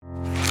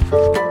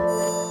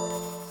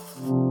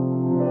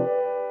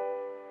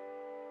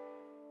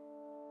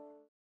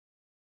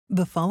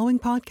The following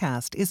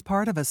podcast is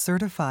part of a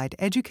certified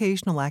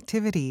educational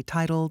activity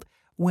titled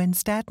When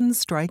Statins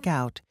Strike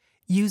Out,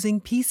 using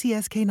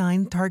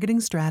PCSK9 targeting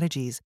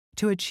strategies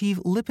to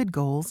achieve lipid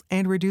goals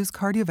and reduce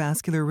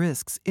cardiovascular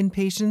risks in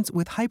patients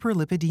with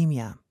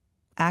hyperlipidemia.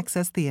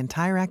 Access the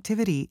entire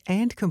activity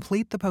and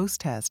complete the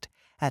post-test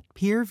at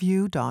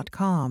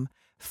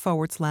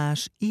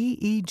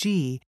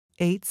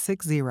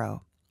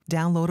peerview.com/EEG860.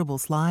 Downloadable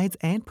slides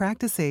and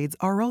practice aids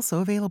are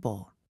also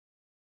available.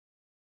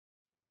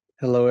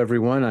 Hello,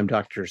 everyone. I'm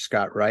Dr.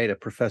 Scott Wright, a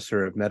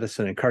professor of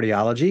medicine and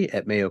cardiology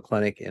at Mayo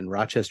Clinic in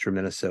Rochester,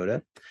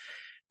 Minnesota.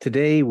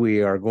 Today,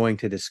 we are going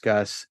to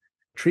discuss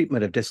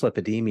treatment of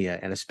dyslipidemia,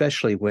 and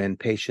especially when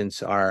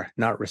patients are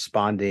not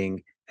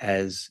responding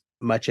as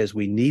much as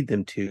we need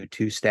them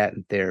to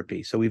statin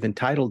therapy. So we've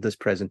entitled this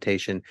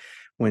presentation,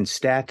 When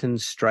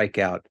Statins Strike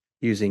Out,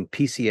 using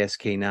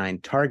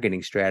PCSK9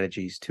 targeting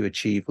strategies to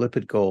achieve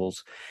lipid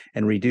goals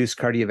and reduce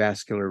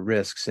cardiovascular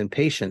risks in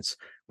patients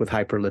with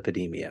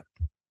hyperlipidemia.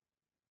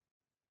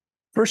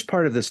 First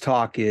part of this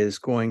talk is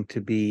going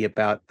to be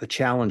about the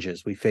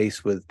challenges we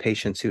face with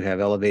patients who have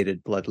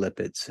elevated blood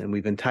lipids, and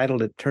we've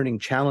entitled it Turning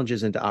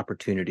Challenges into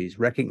Opportunities,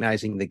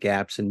 Recognizing the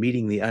Gaps and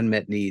Meeting the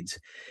Unmet Needs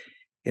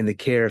in the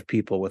Care of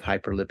People with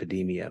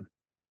Hyperlipidemia.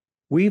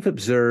 We've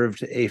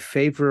observed a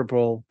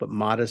favorable but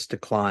modest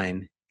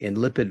decline in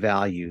lipid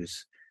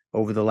values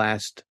over the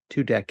last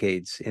 2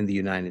 decades in the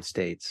United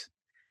States.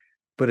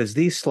 But as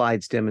these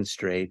slides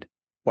demonstrate,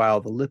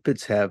 while the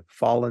lipids have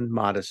fallen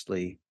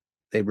modestly,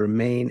 they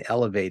remain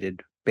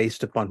elevated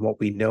based upon what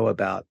we know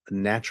about the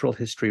natural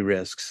history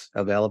risks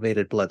of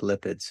elevated blood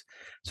lipids.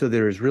 So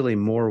there is really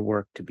more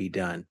work to be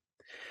done.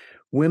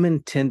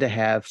 Women tend to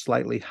have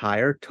slightly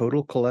higher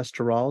total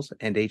cholesterols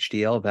and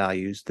HDL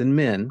values than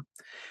men,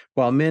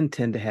 while men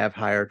tend to have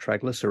higher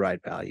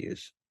triglyceride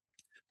values.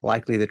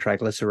 Likely the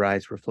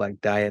triglycerides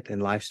reflect diet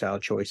and lifestyle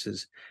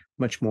choices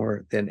much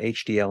more than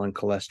HDL and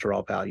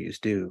cholesterol values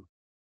do.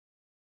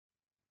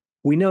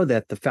 We know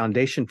that the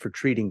foundation for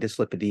treating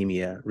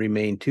dyslipidemia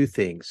remain 2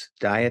 things,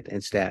 diet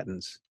and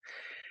statins.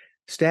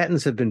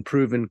 Statins have been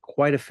proven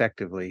quite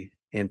effectively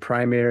in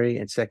primary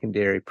and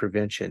secondary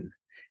prevention.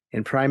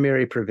 In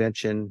primary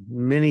prevention,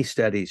 many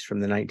studies from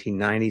the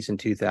 1990s and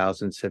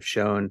 2000s have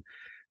shown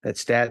that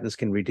statins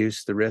can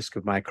reduce the risk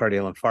of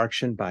myocardial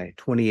infarction by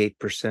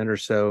 28% or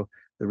so,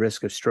 the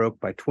risk of stroke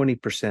by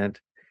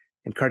 20%,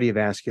 and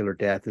cardiovascular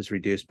death is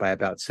reduced by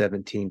about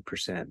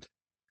 17%.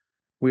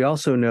 We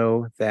also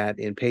know that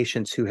in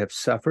patients who have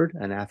suffered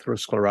an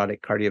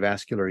atherosclerotic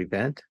cardiovascular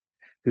event,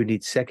 who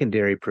need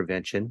secondary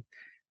prevention,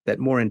 that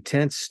more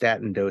intense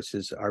statin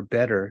doses are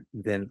better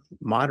than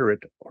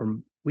moderate or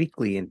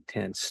weakly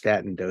intense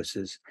statin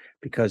doses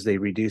because they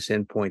reduce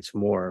endpoints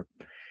more,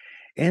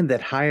 and that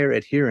higher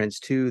adherence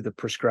to the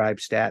prescribed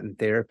statin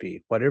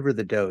therapy, whatever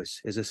the dose,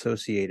 is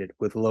associated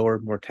with lower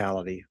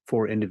mortality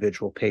for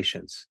individual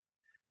patients.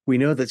 We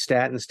know that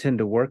statins tend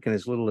to work in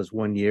as little as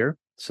 1 year.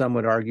 Some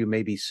would argue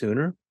maybe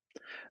sooner,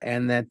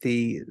 and that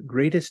the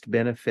greatest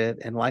benefit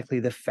and likely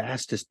the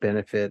fastest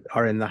benefit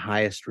are in the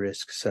highest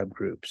risk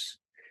subgroups,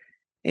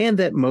 and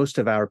that most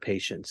of our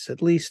patients,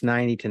 at least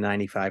 90 to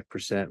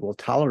 95%, will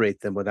tolerate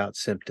them without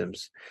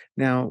symptoms.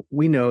 Now,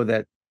 we know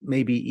that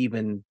maybe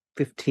even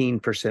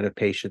 15% of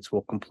patients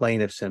will complain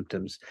of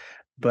symptoms,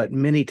 but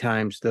many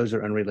times those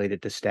are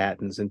unrelated to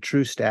statins, and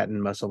true statin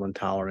muscle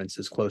intolerance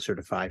is closer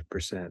to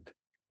 5%.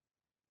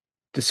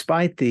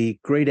 Despite the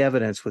great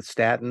evidence with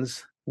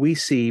statins, we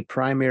see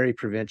primary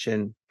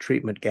prevention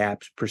treatment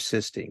gaps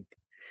persisting.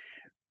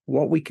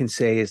 What we can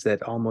say is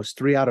that almost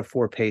 3 out of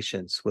 4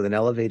 patients with an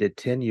elevated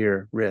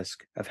 10-year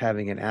risk of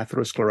having an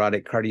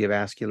atherosclerotic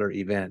cardiovascular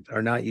event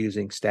are not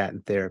using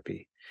statin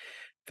therapy.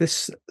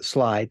 This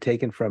slide,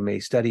 taken from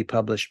a study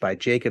published by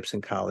Jacobs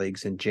and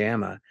colleagues in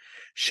JAMA,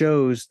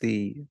 shows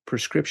the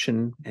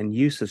prescription and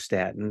use of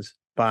statins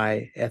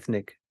by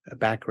ethnic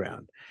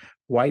background.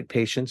 White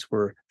patients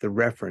were the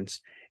reference,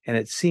 and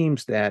it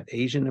seems that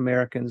Asian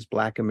Americans,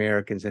 Black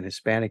Americans, and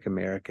Hispanic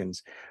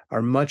Americans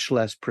are much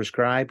less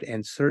prescribed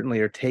and certainly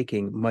are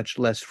taking much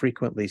less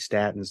frequently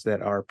statins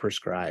that are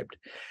prescribed.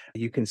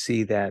 You can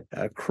see that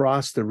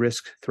across the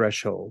risk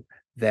threshold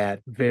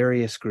that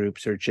various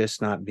groups are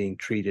just not being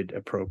treated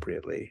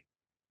appropriately.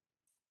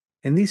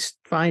 And these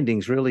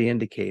findings really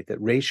indicate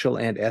that racial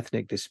and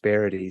ethnic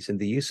disparities in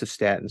the use of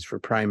statins for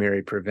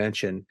primary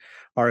prevention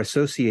are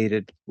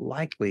associated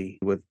likely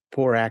with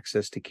poor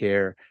access to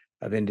care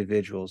of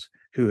individuals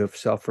who have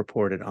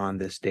self-reported on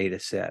this data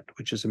set,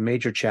 which is a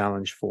major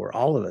challenge for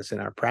all of us in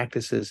our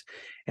practices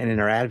and in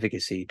our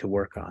advocacy to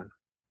work on.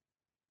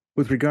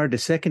 With regard to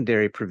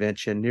secondary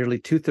prevention, nearly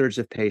 2/3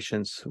 of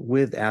patients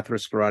with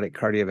atherosclerotic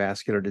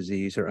cardiovascular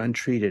disease are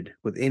untreated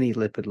with any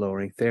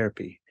lipid-lowering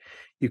therapy.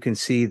 You can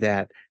see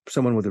that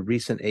someone with a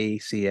recent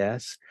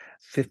ACS,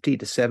 50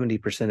 to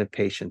 70% of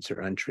patients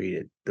are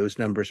untreated. Those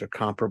numbers are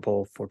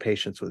comparable for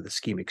patients with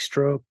ischemic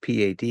stroke,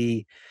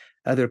 PAD,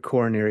 other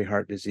coronary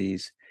heart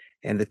disease,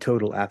 and the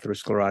total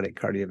atherosclerotic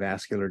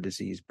cardiovascular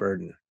disease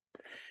burden.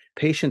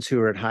 Patients who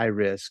are at high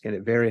risk and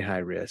at very high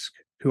risk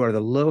who are the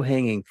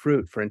low-hanging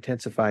fruit for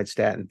intensified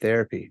statin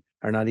therapy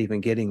are not even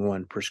getting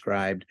one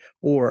prescribed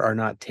or are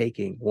not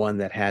taking one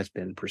that has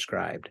been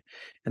prescribed.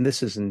 And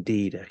this is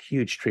indeed a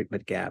huge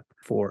treatment gap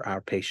for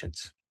our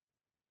patients.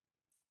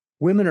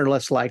 Women are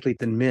less likely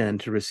than men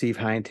to receive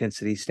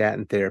high-intensity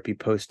statin therapy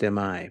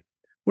post-MI.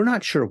 We're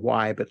not sure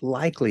why, but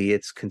likely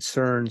it's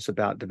concerns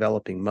about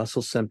developing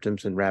muscle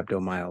symptoms and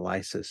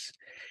rhabdomyolysis.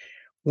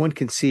 One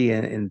can see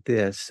in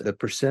this the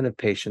percent of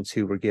patients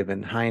who were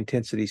given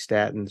high-intensity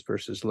statins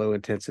versus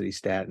low-intensity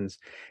statins,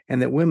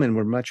 and that women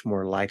were much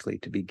more likely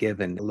to be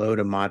given low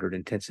to moderate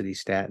intensity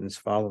statins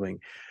following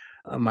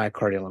a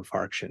myocardial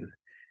infarction.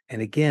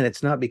 And again,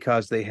 it's not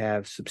because they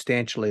have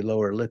substantially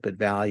lower lipid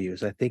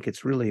values. I think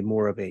it's really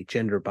more of a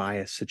gender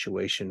bias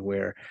situation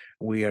where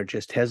we are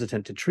just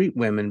hesitant to treat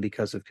women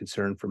because of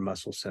concern for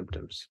muscle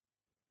symptoms.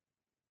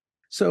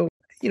 So,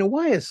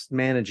 why is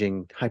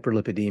managing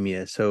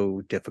hyperlipidemia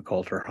so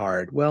difficult or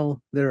hard?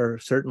 Well, there are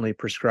certainly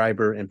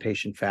prescriber and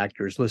patient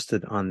factors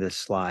listed on this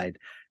slide.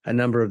 A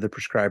number of the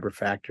prescriber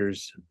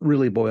factors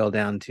really boil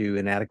down to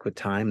inadequate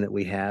time that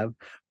we have,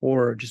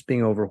 or just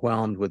being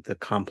overwhelmed with the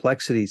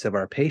complexities of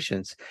our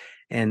patients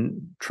and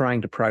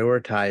trying to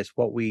prioritize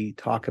what we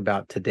talk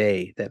about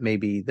today that may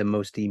be the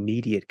most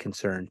immediate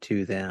concern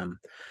to them.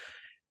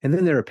 And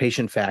then there are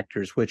patient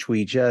factors, which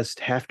we just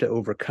have to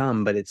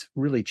overcome, but it's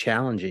really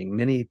challenging.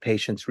 Many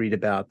patients read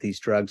about these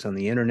drugs on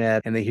the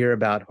internet and they hear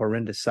about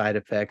horrendous side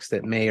effects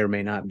that may or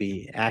may not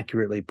be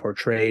accurately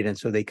portrayed. And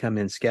so they come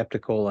in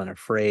skeptical and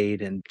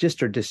afraid and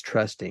just are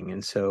distrusting.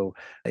 And so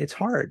it's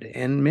hard.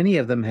 And many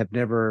of them have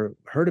never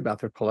heard about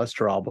their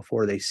cholesterol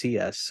before they see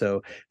us.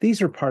 So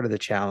these are part of the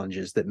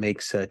challenges that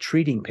makes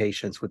treating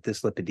patients with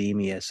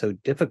dyslipidemia so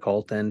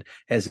difficult, and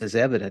as is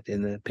evident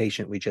in the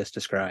patient we just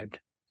described.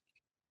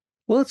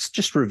 Well, let's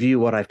just review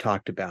what I've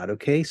talked about,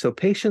 okay? So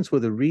patients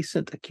with a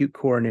recent acute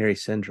coronary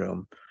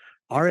syndrome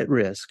are at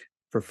risk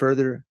for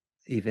further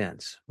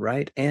events,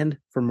 right? And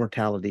for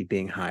mortality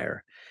being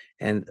higher.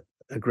 And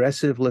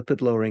aggressive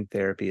lipid-lowering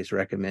therapy is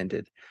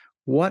recommended.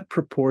 What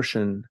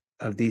proportion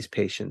of these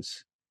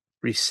patients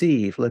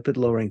receive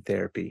lipid-lowering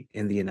therapy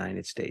in the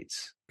United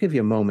States? I'll give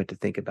you a moment to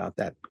think about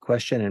that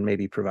question and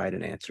maybe provide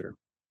an answer.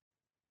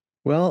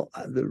 Well,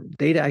 the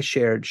data I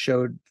shared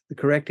showed the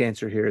correct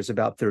answer here is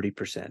about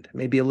 30%,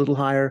 maybe a little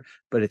higher,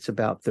 but it's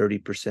about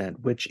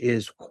 30%, which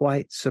is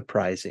quite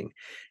surprising.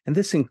 And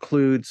this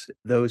includes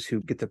those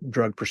who get the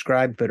drug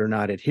prescribed but are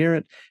not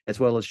adherent, as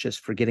well as just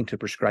forgetting to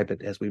prescribe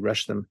it as we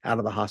rush them out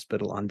of the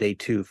hospital on day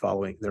 2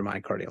 following their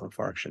myocardial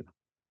infarction.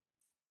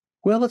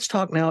 Well, let's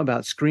talk now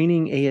about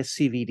screening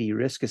ASCVD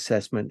risk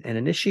assessment and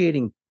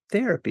initiating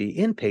therapy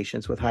in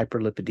patients with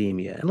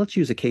hyperlipidemia. And let's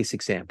use a case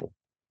example.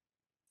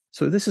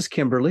 So this is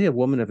Kimberly, a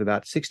woman of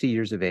about 60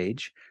 years of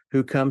age,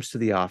 who comes to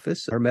the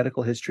office. Her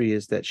medical history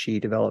is that she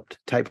developed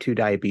type 2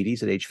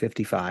 diabetes at age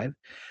 55.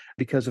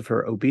 Because of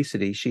her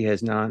obesity, she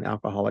has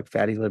non-alcoholic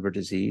fatty liver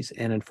disease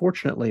and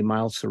unfortunately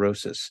mild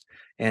cirrhosis.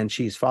 And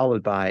she's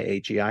followed by a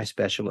GI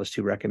specialist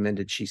who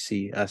recommended she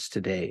see us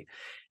today.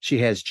 She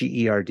has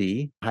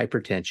GERD,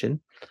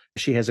 hypertension.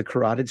 She has a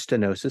carotid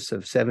stenosis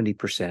of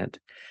 70%.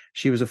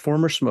 She was a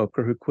former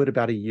smoker who quit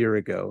about a year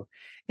ago.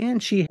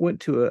 And she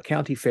went to a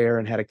county fair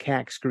and had a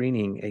CAC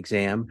screening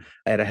exam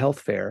at a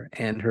health fair,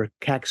 and her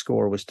CAC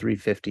score was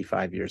 350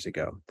 5 years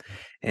ago.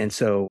 And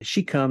so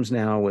she comes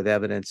now with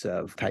evidence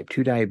of type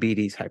 2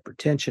 diabetes,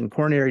 hypertension,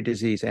 coronary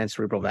disease, and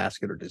cerebral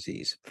vascular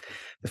disease.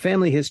 The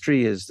family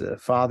history is the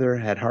father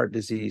had heart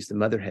disease, the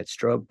mother had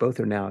stroke. Both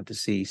are now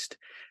deceased.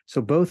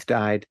 So both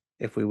died,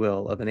 if we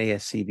will, of an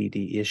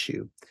ASCVD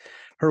issue.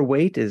 Her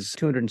weight is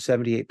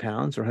 278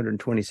 pounds or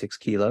 126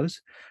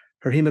 kilos.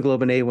 Her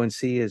hemoglobin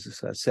A1C is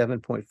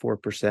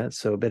 7.4%,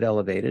 so a bit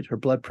elevated. Her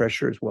blood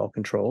pressure is well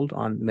controlled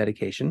on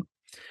medication.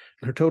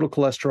 Her total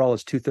cholesterol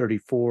is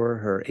 234.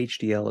 Her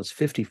HDL is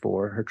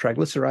 54. Her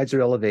triglycerides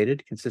are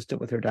elevated, consistent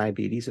with her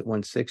diabetes at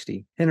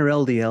 160. And her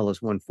LDL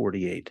is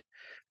 148.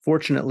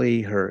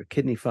 Fortunately, her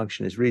kidney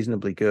function is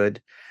reasonably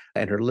good,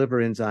 and her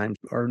liver enzymes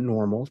are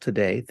normal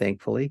today,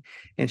 thankfully.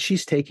 And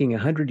she's taking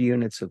 100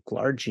 units of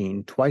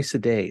glargine twice a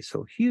day,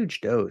 so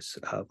huge dose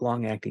of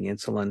long-acting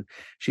insulin.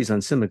 She's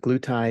on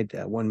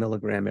semaglutide, 1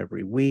 milligram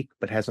every week,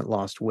 but hasn't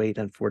lost weight,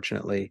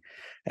 unfortunately.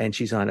 And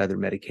she's on other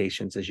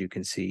medications, as you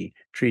can see,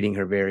 treating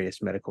her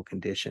various medical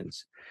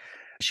conditions.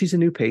 She's a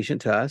new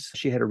patient to us.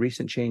 She had a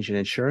recent change in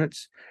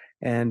insurance,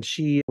 and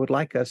she would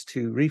like us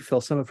to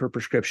refill some of her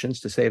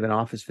prescriptions to save an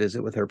office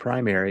visit with her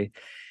primary.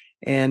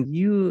 And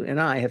you and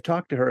I have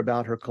talked to her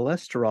about her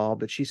cholesterol,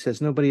 but she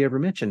says nobody ever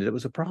mentioned it. It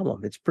was a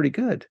problem. It's pretty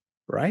good,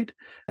 right?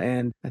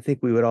 And I think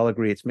we would all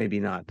agree it's maybe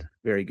not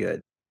very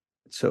good.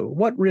 So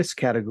what risk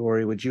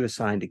category would you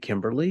assign to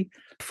Kimberly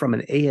from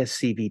an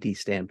ASCVD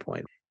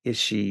standpoint? Is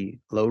she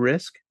low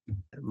risk,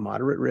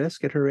 moderate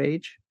risk at her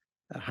age,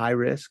 high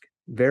risk,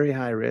 very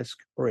high risk,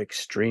 or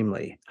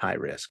extremely high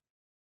risk?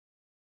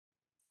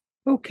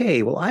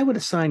 Okay, well, I would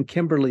assign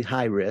Kimberly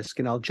high risk,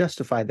 and I'll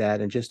justify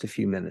that in just a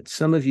few minutes.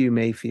 Some of you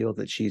may feel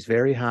that she's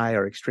very high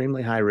or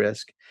extremely high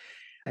risk.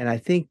 And I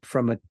think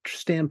from a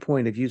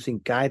standpoint of using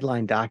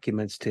guideline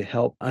documents to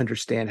help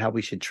understand how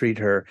we should treat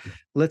her,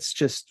 let's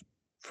just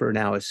for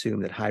now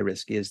assume that high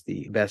risk is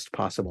the best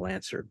possible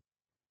answer.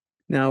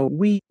 Now,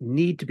 we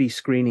need to be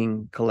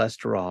screening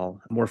cholesterol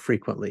more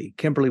frequently.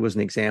 Kimberly was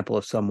an example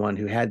of someone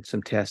who had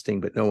some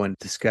testing, but no one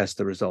discussed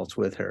the results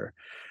with her.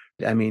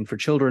 I mean, for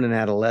children and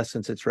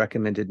adolescents, it's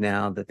recommended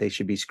now that they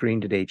should be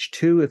screened at age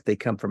 2 if they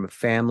come from a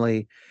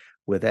family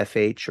with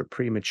FH or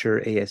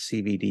premature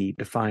ASCVD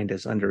defined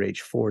as under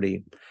age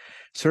 40.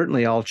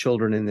 Certainly, all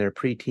children in their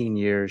preteen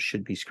years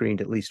should be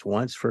screened at least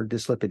once for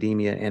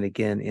dyslipidemia and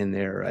again in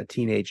their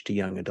teenage to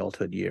young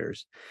adulthood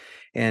years.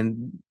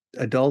 And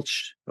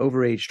adults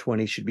over age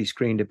 20 should be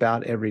screened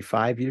about every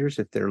 5 years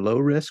if they're low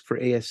risk for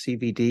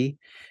ASCVD,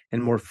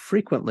 and more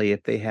frequently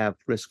if they have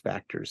risk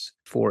factors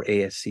for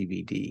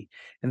ASCVD.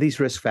 And these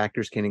risk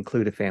factors can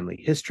include a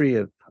family history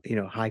of,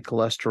 high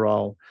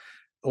cholesterol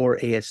or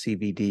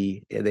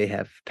ASCVD. They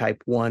have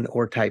type 1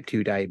 or type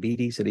 2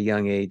 diabetes at a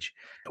young age,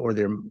 or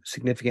they're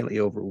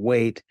significantly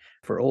overweight.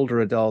 For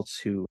older adults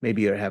who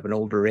maybe have an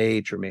older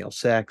age or male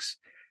sex,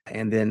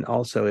 and then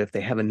also if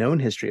they have a known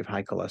history of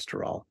high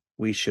cholesterol,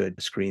 we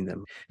should screen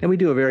them. And we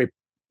do a very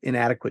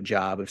inadequate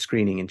job of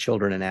screening in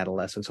children and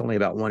adolescents. Only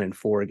about 1 in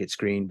 4 get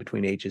screened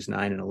between ages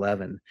 9 and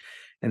 11.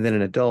 And then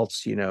in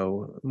adults,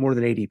 more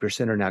than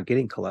 80% are now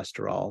getting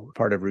cholesterol,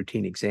 part of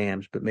routine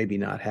exams, but maybe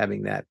not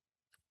having that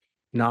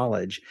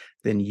knowledge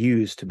then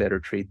used to better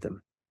treat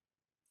them.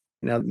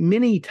 Now,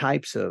 many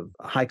types of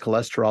high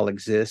cholesterol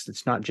exist.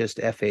 It's not just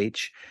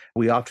FH.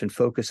 We often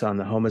focus on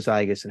the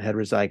homozygous and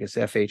heterozygous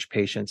FH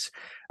patients,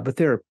 but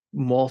there are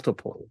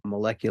multiple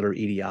molecular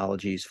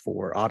etiologies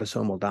for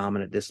autosomal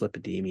dominant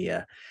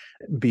dyslipidemia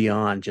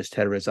beyond just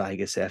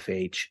heterozygous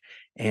FH.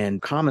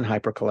 And common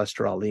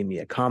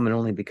hypercholesterolemia, common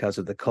only because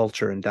of the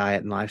culture and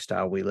diet and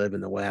lifestyle we live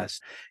in the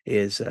West,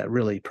 is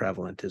really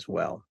prevalent as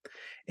well.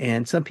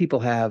 And some people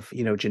have,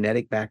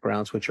 genetic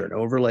backgrounds which are an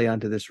overlay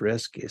onto this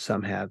risk.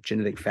 Some have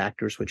genetic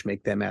factors which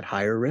make them at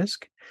higher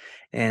risk,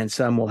 and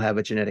some will have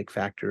a genetic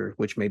factor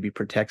which maybe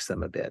protects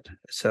them a bit.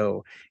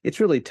 So it's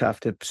really tough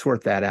to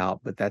sort that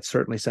out, but that's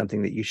certainly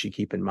something that you should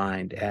keep in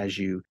mind as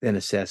you then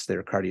assess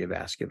their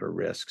cardiovascular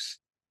risks.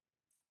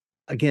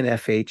 Again,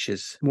 FH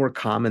is more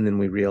common than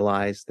we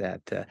realize.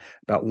 That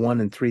about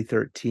 1 in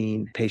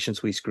 313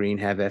 patients we screen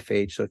have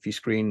FH. So if you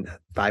screen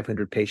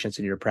 500 patients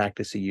in your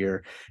practice a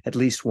year, at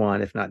least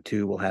 1, if not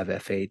 2, will have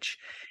FH.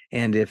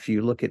 And if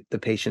you look at the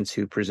patients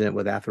who present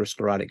with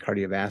atherosclerotic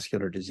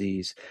cardiovascular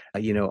disease,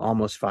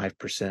 almost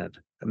 5%,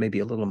 maybe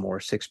a little more,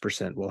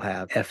 6% will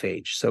have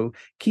FH. So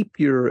keep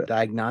your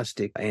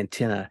diagnostic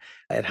antenna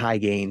at high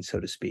gain, so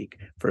to speak,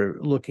 for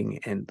looking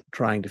and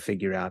trying to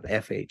figure out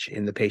FH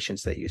in the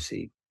patients that you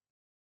see.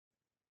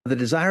 The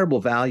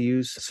desirable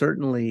values,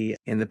 certainly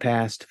in the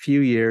past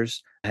few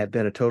years, have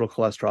been a total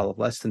cholesterol of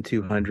less than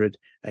 200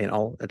 in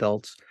all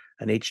adults,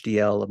 an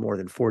HDL of more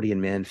than 40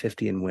 in men,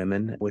 50 in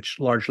women, which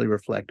largely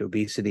reflect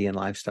obesity and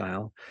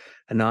lifestyle,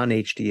 a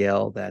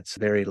non-HDL that's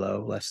very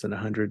low, less than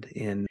 100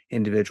 in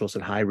individuals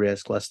at high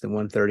risk, less than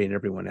 130 in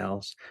everyone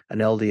else, an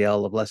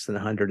LDL of less than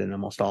 100 in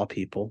almost all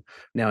people.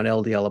 Now, an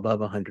LDL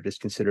above 100 is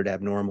considered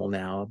abnormal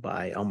now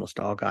by almost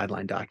all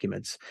guideline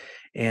documents.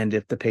 And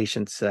if the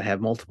patients have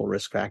multiple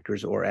risk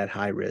factors or at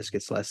high risk,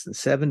 it's less than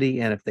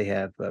 70. And if they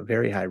have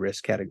very high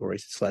risk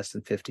categories, it's less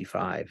than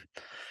 55.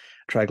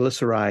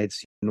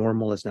 Triglycerides,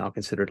 normal is now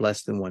considered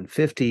less than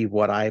 150.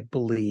 What I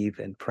believe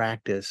and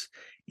practice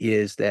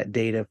is that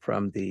data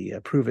from the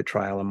Prove It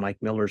trial and Mike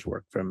Miller's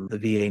work from the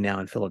VA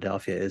now in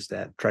Philadelphia is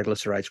that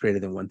triglycerides greater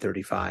than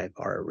 135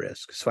 are at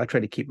risk. So I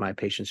try to keep my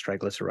patients'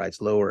 triglycerides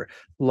lower,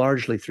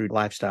 largely through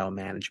lifestyle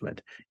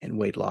management and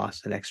weight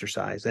loss and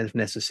exercise, and if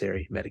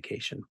necessary,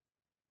 medication.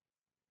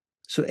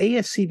 So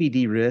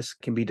ASCVD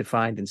risk can be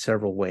defined in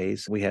several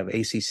ways. We have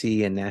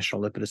ACC and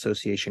National Lipid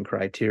Association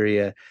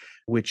criteria,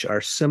 which are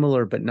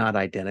similar but not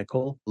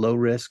identical. Low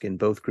risk in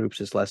both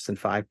groups is less than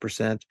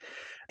 5%.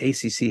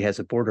 ACC has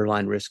a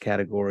borderline risk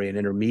category, an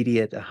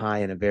intermediate, a high,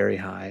 and a very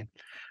high.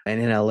 And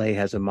NLA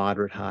has a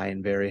moderate high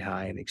and very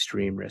high and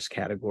extreme risk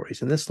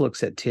categories. And this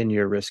looks at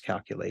 10-year risk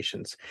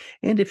calculations.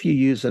 And if you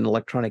use an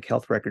electronic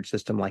health record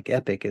system like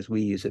Epic, as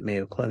we use at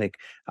Mayo Clinic,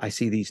 I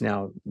see these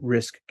now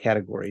risk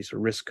categories or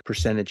risk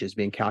percentages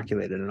being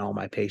calculated in all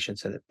my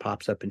patients, and it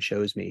pops up and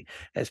shows me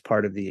as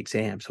part of the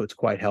exam. So it's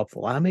quite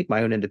helpful. I make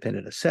my own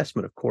independent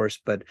assessment, of course,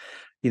 but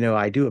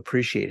I do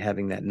appreciate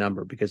having that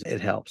number because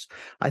it helps.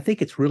 I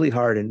think it's really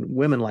hard in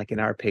women like in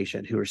our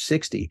patient who are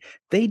 60,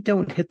 they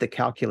don't hit the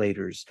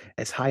calculators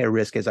as high a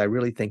risk as I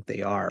really think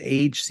they are.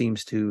 Age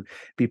seems to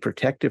be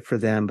protective for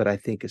them, but I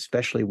think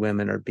especially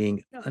women are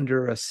being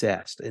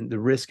underassessed and the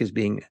risk is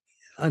being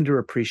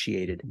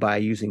underappreciated by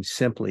using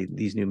simply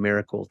these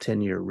numerical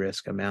 10-year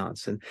risk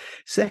amounts. And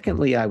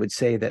secondly, I would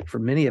say that for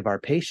many of our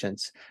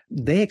patients,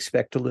 they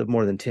expect to live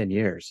more than 10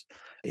 years.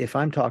 If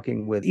I'm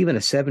talking with even a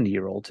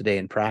 70-year-old today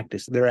in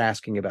practice, they're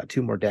asking about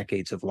 2 more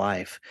decades of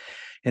life.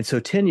 And so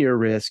 10-year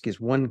risk is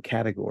one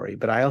category,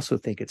 but I also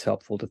think it's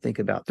helpful to think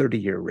about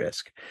 30-year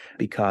risk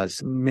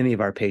because many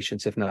of our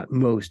patients, if not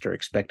most, are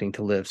expecting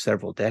to live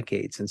several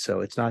decades. And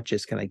so it's not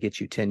just, can I get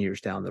you 10 years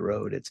down the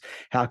road? It's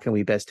how can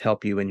we best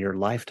help you in your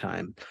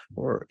lifetime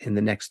or in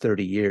the next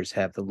 30 years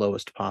have the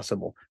lowest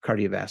possible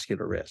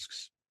cardiovascular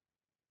risks?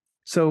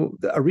 So,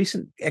 a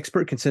recent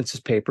expert consensus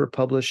paper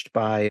published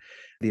by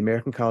the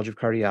American College of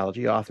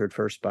Cardiology, authored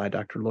first by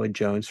Dr. Lloyd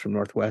Jones from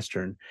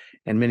Northwestern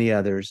and many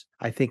others,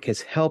 I think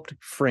has helped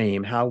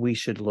frame how we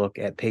should look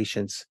at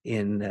patients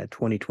in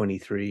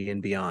 2023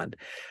 and beyond.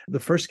 The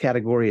first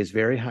category is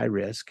very high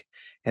risk,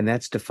 and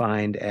that's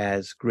defined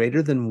as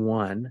greater than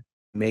one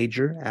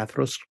major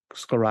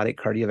atherosclerotic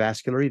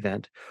cardiovascular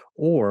event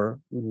or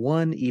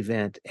one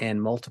event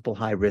and multiple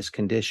high risk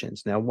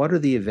conditions. Now, what are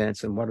the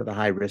events and what are the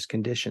high risk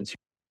conditions?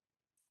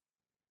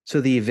 So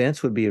the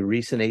events would be a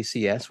recent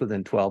ACS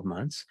within 12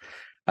 months,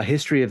 a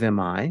history of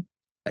MI,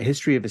 a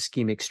history of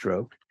ischemic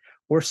stroke,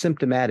 or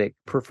symptomatic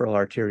peripheral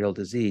arterial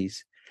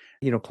disease,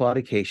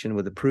 claudication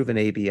with a proven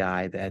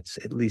ABI that's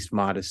at least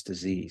modest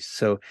disease.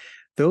 So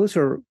those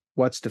are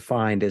what's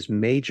defined as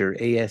major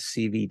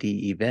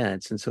ASCVD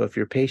events. And so if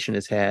your patient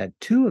has had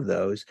 2 of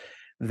those,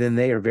 then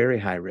they are very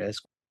high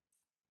risk.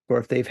 Or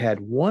if they've had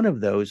 1 of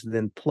those,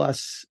 then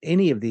plus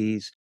any of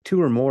these 2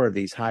 or more of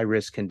these high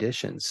risk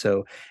conditions.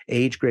 So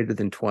age greater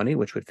than 20,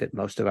 which would fit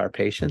most of our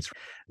patients,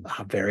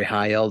 very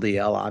high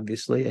LDL,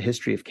 obviously, a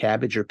history of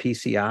CABG or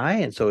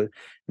PCI. And so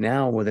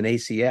now with an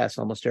ACS,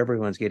 almost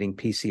everyone's getting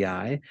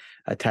PCI,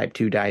 type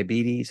 2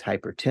 diabetes,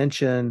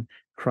 hypertension,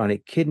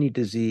 chronic kidney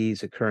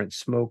disease, a current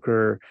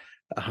smoker,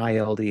 a high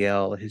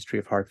LDL, a history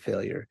of heart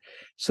failure.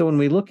 So when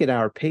we look at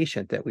our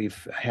patient that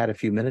we've had a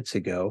few minutes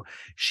ago,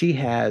 she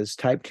has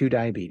type 2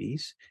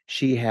 diabetes,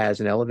 she has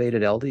an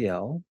elevated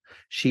LDL,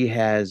 she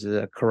has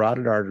a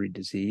carotid artery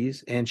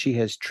disease, and she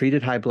has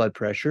treated high blood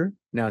pressure.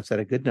 Now it's at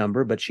a good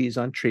number, but she's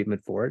on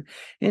treatment for it.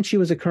 And she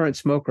was a current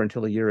smoker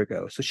until a year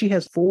ago. So she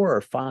has 4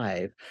 or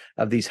 5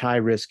 of these high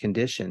risk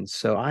conditions.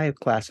 So I have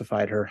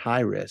classified her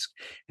high risk.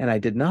 And I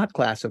did not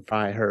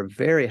classify her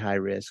very high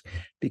risk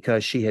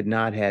because she had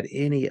not had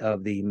any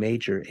of the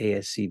major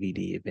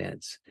ASCVD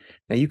events.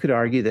 Now, you could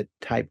argue that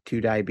type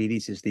 2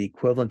 diabetes is the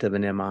equivalent of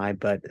an MI,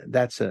 but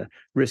that's a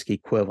risk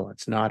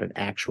equivalence, not an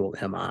actual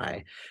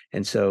MI.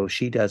 And so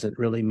she doesn't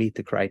really meet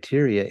the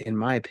criteria, in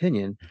my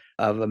opinion,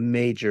 of a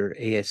major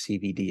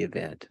ASCVD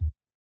event.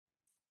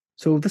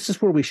 So this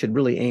is where we should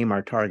really aim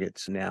our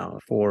targets now.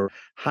 For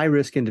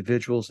high-risk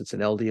individuals, it's an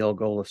LDL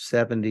goal of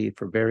 70.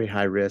 For very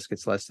high risk,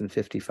 it's less than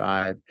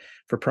 55.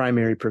 For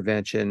primary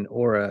prevention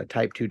or a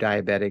type 2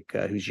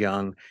 diabetic who's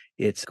young,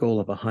 it's a goal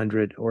of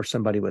 100, or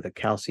somebody with a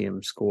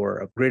calcium score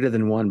of greater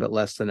than 1 but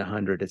less than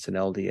 100, it's an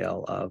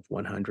LDL of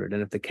 100.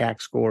 And if the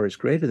CAC score is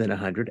greater than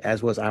 100,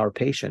 as was our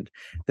patient,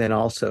 then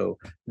also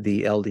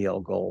the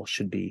LDL goal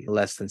should be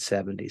less than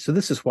 70. So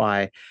this is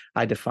why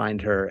I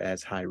defined her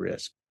as high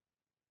risk.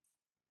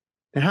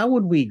 Now, how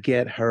would we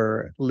get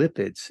her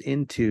lipids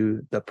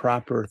into the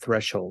proper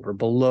threshold or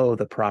below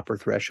the proper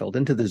threshold,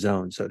 into the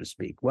zone, so to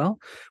speak? Well,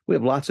 we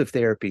have lots of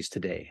therapies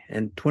today.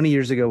 And 20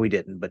 years ago, we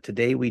didn't, but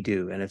today we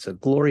do. And it's a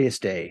glorious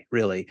day,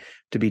 really,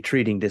 to be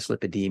treating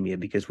dyslipidemia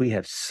because we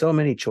have so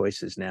many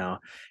choices now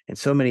and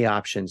so many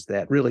options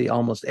that really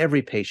almost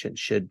every patient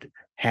should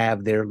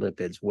have their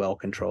lipids well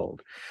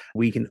controlled.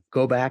 We can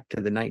go back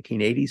to the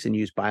 1980s and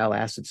use bile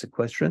acid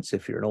sequestrants.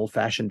 If you're an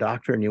old-fashioned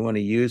doctor and you want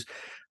to use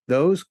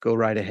those, go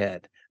right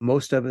ahead.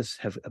 Most of us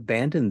have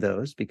abandoned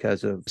those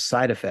because of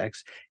side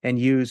effects and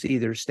use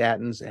either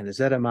statins and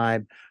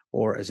ezetimibe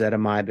or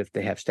ezetimibe if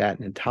they have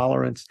statin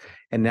intolerance.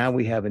 And now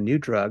we have a new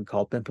drug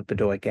called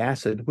bempedoic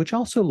acid, which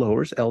also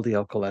lowers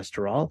LDL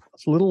cholesterol.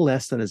 It's a little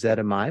less than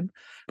ezetimibe,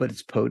 but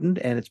it's potent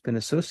and it's been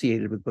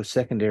associated with both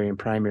secondary and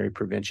primary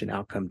prevention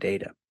outcome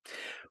data.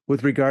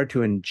 With regard to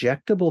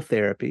injectable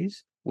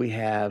therapies, we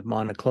have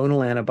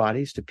monoclonal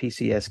antibodies to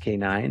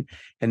PCSK9,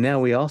 and now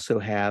we also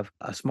have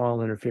a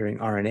small interfering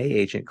RNA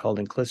agent called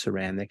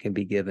inclisiran that can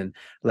be given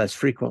less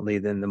frequently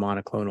than the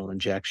monoclonal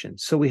injection.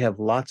 So we have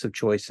lots of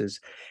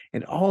choices,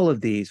 and all of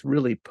these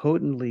really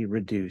potently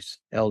reduce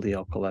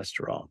LDL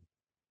cholesterol.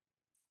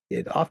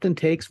 It often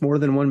takes more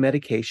than one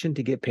medication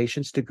to get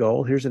patients to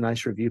goal. Here's a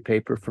nice review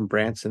paper from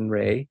Branson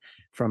Ray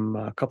from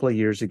a couple of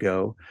years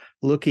ago,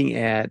 looking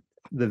at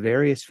the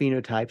various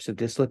phenotypes of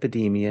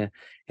dyslipidemia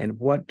and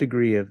what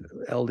degree of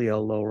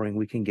LDL lowering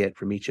we can get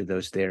from each of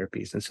those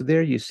therapies. And so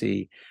there you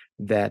see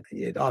that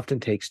it often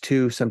takes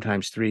 2,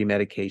 sometimes 3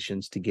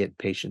 medications to get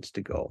patients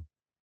to goal.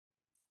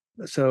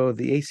 So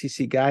the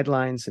ACC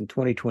guidelines in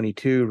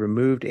 2022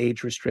 removed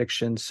age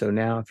restrictions. So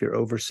now if you're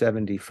over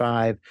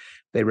 75,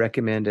 they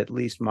recommend at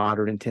least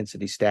moderate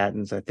intensity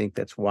statins. I think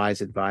that's wise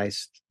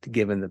advice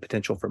given the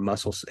potential for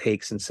muscle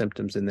aches and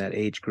symptoms in that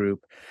age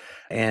group.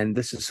 And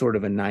this is sort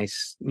of a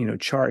nice,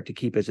 chart to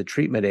keep as a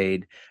treatment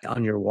aid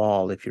on your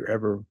wall if you're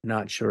ever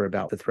not sure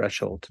about the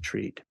threshold to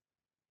treat.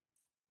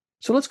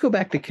 So let's go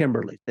back to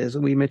Kimberly. As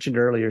we mentioned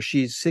earlier,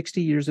 she's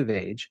 60 years of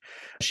age.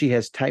 She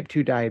has type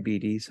 2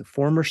 diabetes, a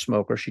former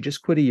smoker. She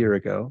just quit a year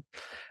ago.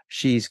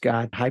 She's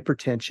got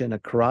hypertension, a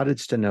carotid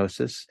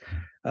stenosis.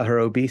 Her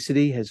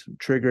obesity has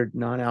triggered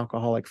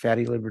non-alcoholic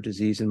fatty liver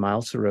disease and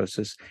mild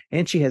cirrhosis,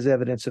 and she has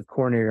evidence of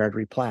coronary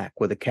artery plaque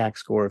with a CAC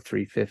score of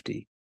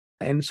 350.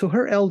 And so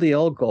her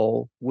LDL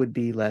goal would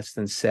be less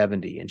than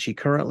 70, and she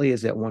currently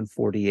is at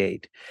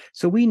 148.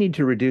 So we need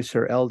to reduce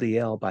her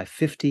LDL by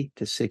 50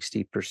 to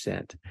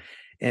 60%.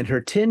 And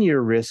her 10-year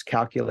risk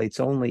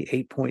calculates only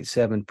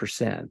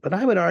 8.7%. But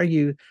I would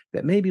argue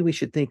that maybe we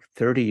should think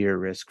 30-year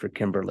risk for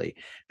Kimberly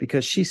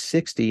because she's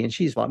 60 and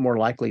she's a lot more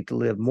likely to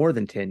live more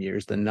than 10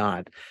 years than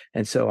not.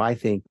 And so I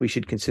think we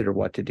should consider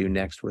what to do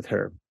next with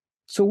her.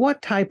 So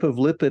what type of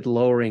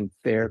lipid-lowering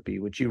therapy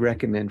would you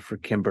recommend for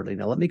Kimberly?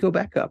 Now, let me go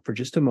back up for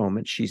just a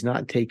moment. She's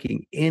not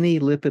taking any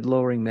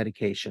lipid-lowering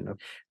medication.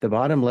 The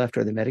bottom left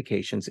are the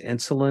medications: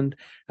 insulin,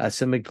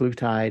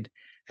 semaglutide,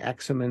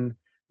 Axamin,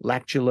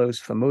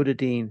 lactulose,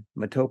 famotidine,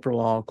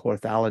 metoprolol,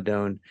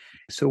 chlorthalidone.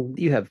 So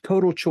you have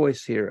total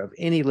choice here of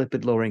any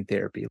lipid-lowering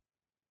therapy.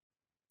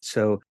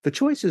 So the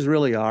choices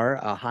really are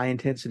a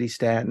high-intensity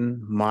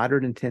statin,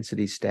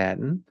 moderate-intensity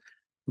statin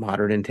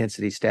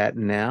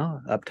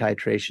now, up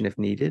titration if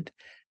needed,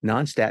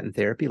 non-statin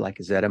therapy like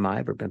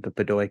ezetimibe or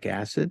bempedoic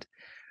acid,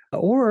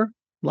 or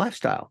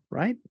lifestyle,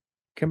 right?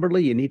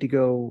 Kimberly, you need to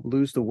go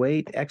lose the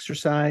weight,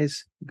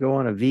 exercise, go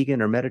on a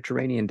vegan or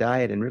Mediterranean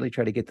diet, and really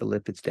try to get the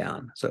lipids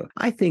down. So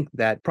I think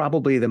that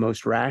probably the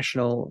most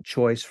rational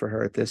choice for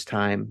her at this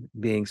time,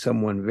 being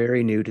someone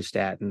very new to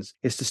statins,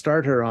 is to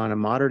start her on a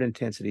moderate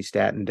intensity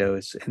statin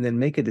dose and then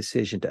make a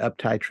decision to up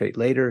titrate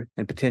later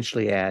and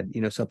potentially add,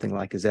 something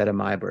like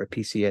ezetimibe or a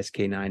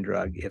PCSK9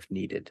 drug if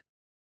needed.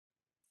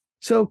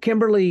 So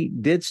Kimberly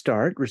did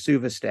start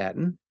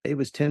rosuvastatin. It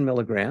was 10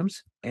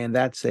 milligrams, and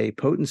that's a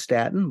potent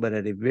statin, but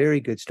at a very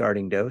good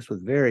starting dose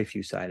with very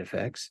few side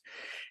effects.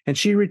 And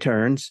she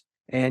returns,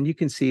 and you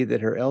can see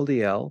that her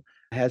LDL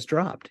has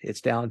dropped. It's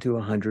down to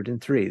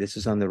 103. This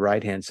is on the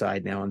right-hand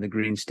side now on the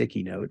green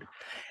sticky note.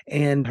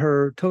 And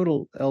her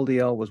total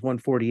LDL was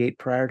 148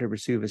 prior to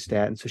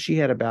rosuvastatin. So she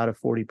had about a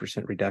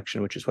 40%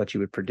 reduction, which is what you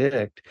would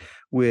predict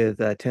with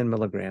 10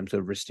 milligrams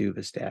of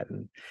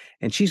rosuvastatin.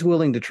 And she's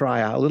willing to try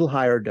a little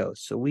higher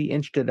dose. So we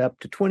inched it up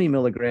to 20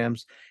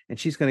 milligrams, and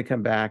she's going to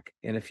come back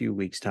in a few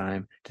weeks'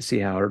 time to see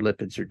how her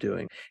lipids are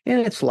doing.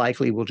 And it's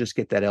likely we'll just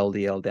get that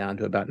LDL down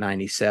to about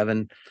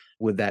 97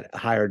 with that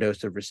higher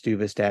dose of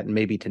rosuvastatin,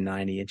 maybe to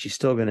 90, and she's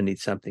still going to need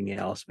something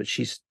else, but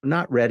she's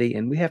not ready.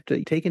 And we have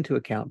to take into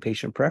account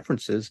patient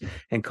preferences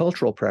and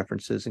cultural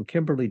preferences. And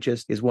Kimberly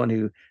just is one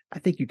who I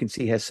think you can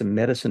see has some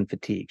medicine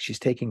fatigue. She's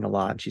taking a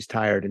lot, she's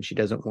tired, and she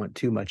doesn't want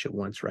too much at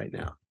once right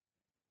now.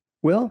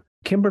 Well,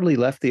 Kimberly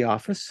left the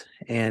office,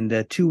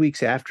 and 2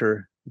 weeks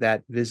after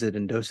that visit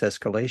and dose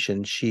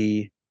escalation,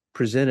 she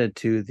presented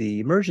to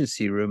the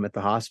emergency room at the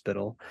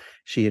hospital.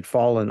 She had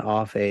fallen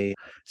off a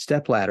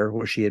stepladder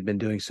where she had been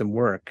doing some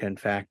work. In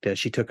fact,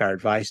 she took our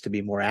advice to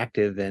be more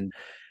active and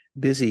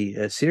busy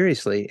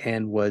seriously,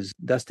 and was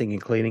dusting and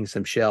cleaning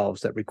some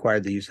shelves that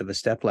required the use of a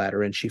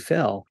stepladder, and she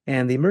fell.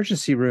 And the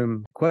emergency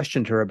room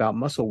questioned her about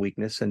muscle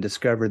weakness and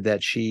discovered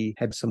that she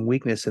had some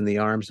weakness in the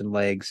arms and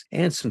legs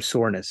and some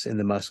soreness in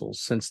the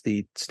muscles since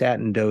the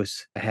statin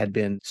dose had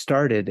been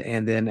started,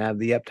 and then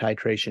the up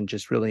titration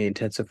just really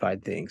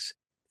intensified things.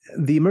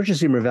 The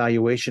emergency room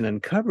evaluation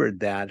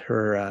uncovered that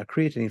her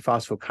creatine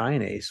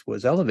phosphokinase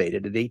was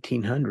elevated at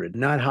 1800,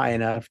 not high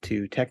enough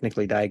to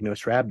technically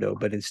diagnose rhabdo,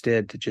 but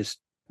instead to just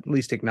at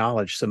least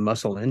acknowledge some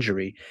muscle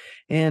injury.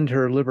 And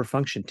her liver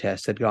function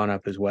test had gone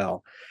up as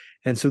well.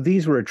 And so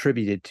these were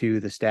attributed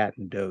to the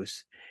statin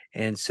dose.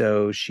 And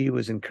so she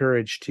was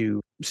encouraged to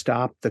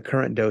stop the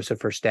current dose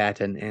of her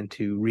statin and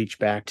to reach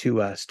back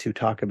to us to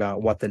talk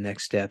about what the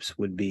next steps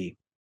would be.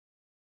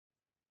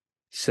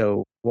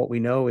 So what we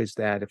know is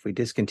that if we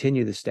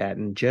discontinue the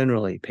statin,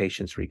 generally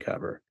patients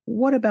recover.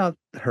 What about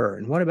her?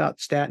 And what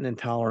about statin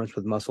intolerance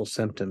with muscle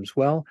symptoms?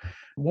 Well,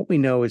 what we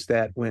know is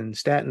that when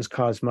statins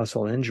cause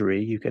muscle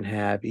injury, you can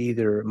have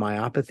either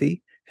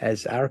myopathy,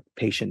 as our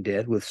patient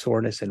did, with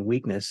soreness and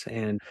weakness,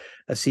 and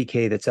a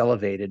CK that's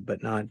elevated,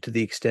 but not to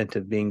the extent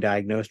of being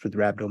diagnosed with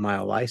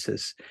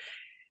rhabdomyolysis.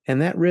 And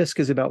that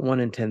risk is about 1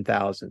 in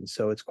 10,000.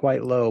 So it's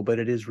quite low, but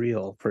it is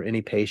real for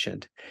any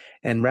patient.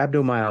 And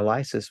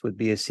rhabdomyolysis would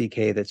be a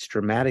CK that's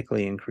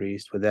dramatically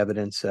increased with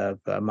evidence of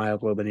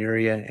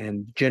myoglobinuria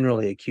and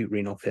generally acute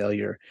renal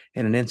failure,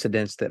 and an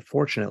incidence that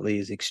fortunately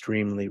is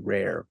extremely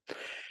rare.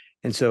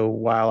 And so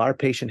while our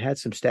patient had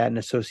some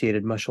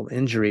statin-associated muscle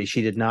injury,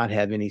 she did not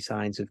have any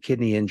signs of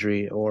kidney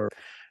injury or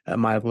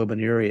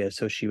myoglobinuria,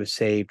 so she was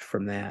saved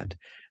from that.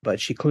 But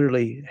she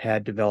clearly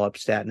had developed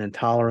statin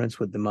intolerance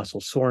with the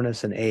muscle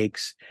soreness and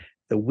aches,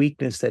 the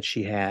weakness that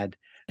she had.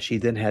 She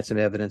then had some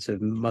evidence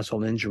of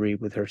muscle injury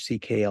with her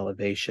CK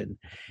elevation.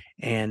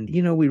 And,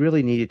 we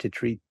really needed to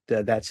treat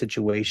that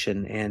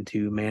situation and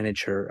to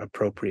manage her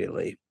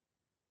appropriately.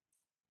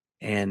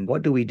 And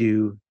what do we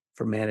do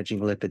for managing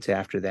lipids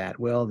after that?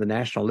 Well, the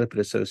National Lipid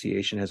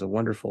Association has a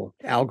wonderful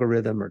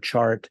algorithm or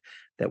chart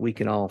that we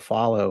can all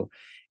follow,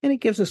 and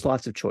it gives us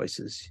lots of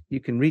choices. You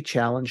can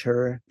re-challenge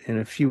her in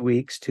a few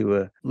weeks to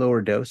a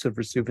lower dose of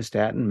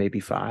rosuvastatin,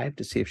 maybe 5,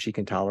 to see if she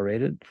can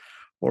tolerate it.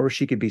 Or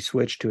she could be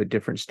switched to a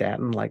different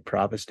statin like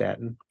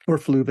pravastatin or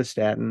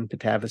fluvastatin,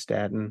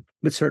 pitavastatin,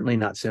 but certainly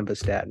not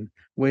simvastatin.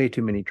 Way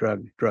too many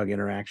drug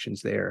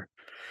interactions there.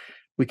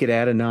 We could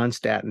add a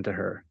non-statin to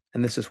her.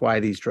 And this is why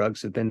these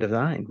drugs have been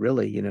designed,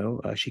 really.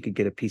 She could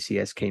get a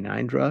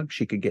PCSK9 drug.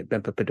 She could get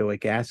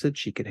bempedoic acid.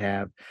 She could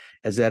have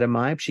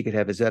ezetimibe. She could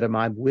have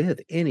ezetimibe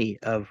with any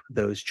of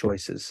those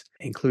choices,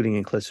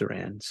 including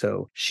inclisiran.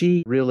 So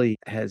she really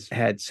has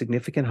had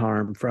significant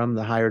harm from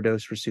the higher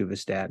dose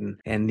rosuvastatin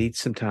and needs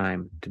some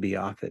time to be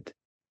off it.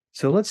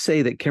 So let's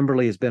say that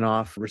Kimberly has been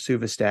off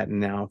rosuvastatin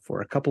now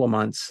for a couple of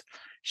months.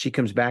 She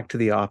comes back to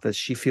the office.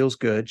 She feels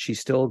good. She's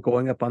still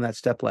going up on that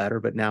step ladder,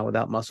 but now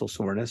without muscle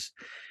soreness.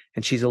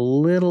 And she's a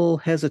little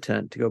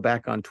hesitant to go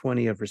back on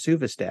 20 of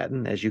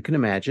rosuvastatin, as you can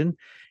imagine.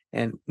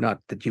 And not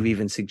that you've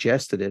even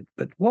suggested it,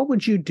 but what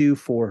would you do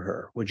for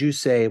her? Would you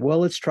say, well,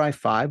 let's try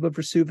 5 of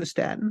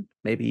rosuvastatin,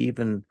 maybe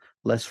even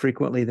less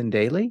frequently than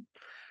daily?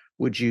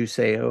 Would you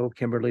say, oh,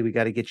 Kimberly, we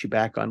got to get you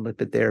back on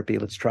lipid therapy.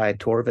 Let's try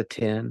Torva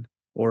 10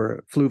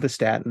 or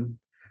fluvastatin.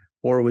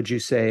 Or would you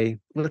say,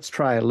 let's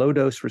try a low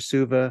dose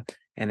rosuva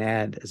and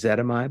add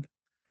ezetimibe?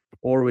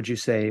 Or would you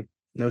say,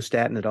 no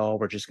statin at all,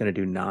 we're just going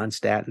to do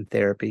non-statin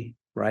therapy,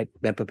 right?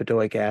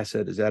 Bempedoic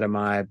acid,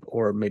 ezetimibe,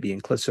 or maybe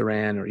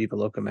inclisiran or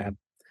evolocumab?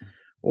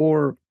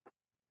 Or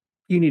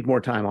you need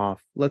more time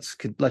off. Let's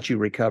let you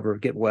recover,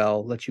 get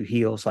well, let you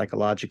heal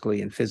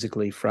psychologically and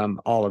physically from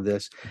all of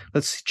this.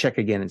 Let's check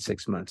again in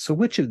 6 months. So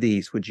which of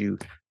these would you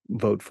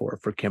vote for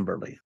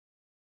Kimberly?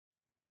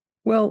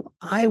 Well,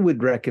 I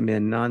would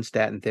recommend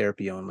non-statin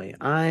therapy only.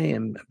 I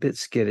am a bit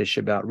skittish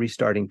about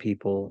restarting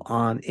people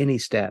on any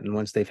statin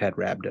once they've had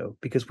rhabdo,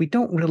 because we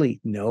don't really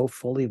know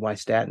fully why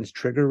statins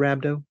trigger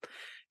rhabdo,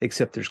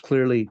 except there's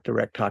clearly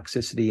direct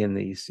toxicity in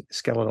the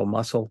skeletal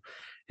muscle.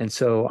 And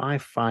so I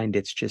find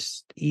it's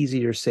just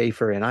easier,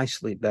 safer, and I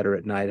sleep better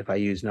at night if I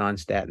use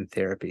non-statin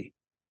therapy.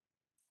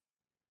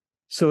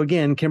 So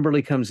again,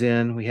 Kimberly comes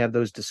in, we have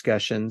those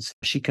discussions.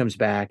 She comes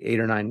back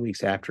 8 or 9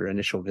 weeks after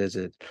initial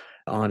visit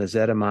on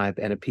ezetimibe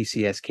and a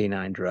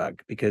PCSK9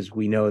 drug, because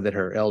we know that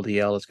her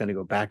LDL is going to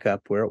go back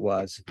up where it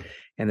was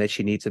and that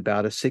she needs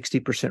about a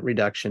 60%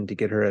 reduction to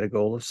get her at a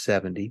goal of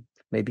 70,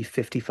 maybe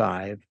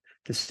 55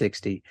 to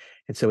 60.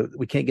 And so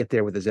we can't get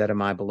there with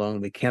ezetimibe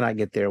alone. We cannot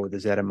get there with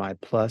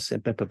ezetimibe plus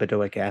and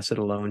bempedoic acid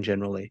alone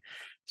generally.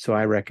 So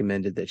I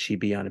recommended that she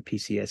be on a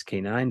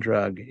PCSK9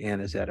 drug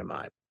and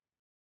ezetimibe.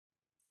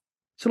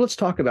 So let's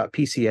talk about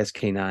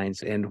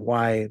PCSK9s and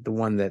why the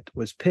one that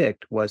was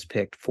picked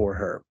for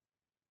her.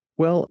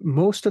 Well,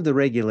 most of the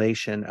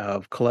regulation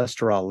of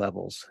cholesterol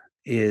levels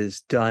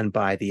is done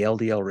by the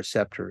LDL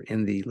receptor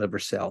in the liver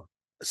cell.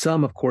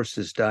 Some, of course,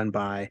 is done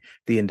by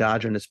the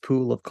endogenous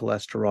pool of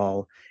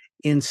cholesterol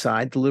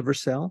inside the liver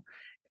cell,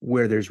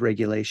 where there's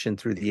regulation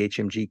through the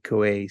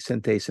HMG-CoA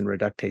synthase and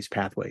reductase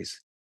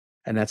pathways.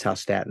 And that's how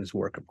statins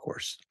work, of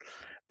course.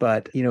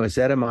 But,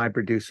 ezetimibe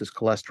reduces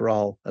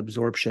cholesterol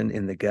absorption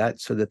in the gut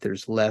so that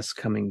there's less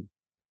coming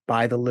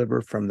by the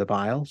liver from the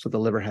bile. So the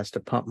liver has to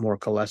pump more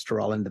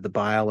cholesterol into the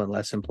bile and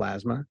less in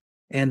plasma.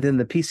 And then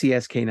the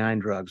PCSK9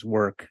 drugs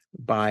work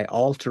by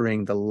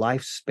altering the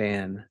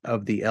lifespan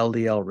of the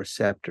LDL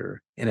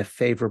receptor in a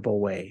favorable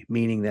way,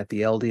 meaning that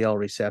the LDL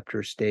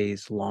receptor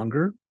stays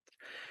longer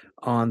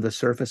on the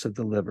surface of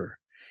the liver.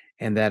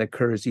 And that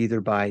occurs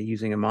either by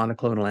using a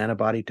monoclonal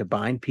antibody to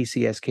bind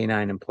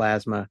PCSK9 in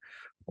plasma,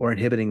 or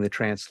inhibiting the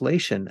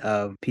translation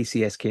of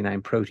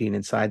PCSK9 protein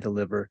inside the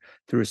liver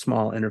through a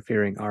small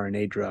interfering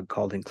RNA drug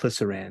called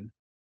inclisiran.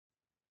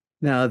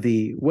 Now,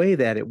 the way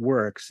that it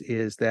works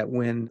is that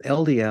when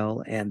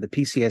LDL and the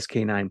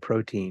PCSK9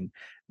 protein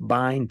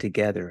bind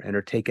together and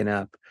are taken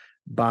up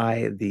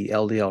by the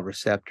LDL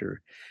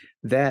receptor,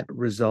 that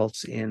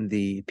results in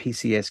the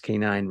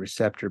PCSK9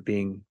 receptor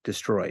being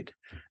destroyed.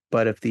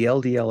 But if the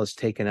LDL is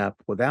taken up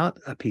without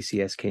a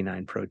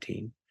PCSK9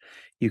 protein,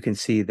 you can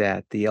see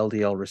that the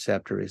LDL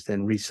receptor is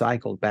then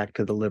recycled back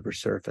to the liver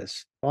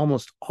surface.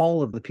 Almost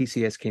all of the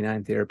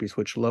PCSK9 therapies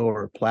which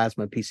lower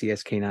plasma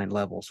PCSK9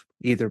 levels,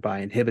 either by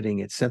inhibiting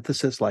its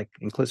synthesis like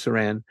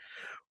inclisiran,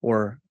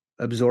 or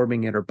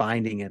absorbing it or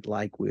binding it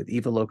like with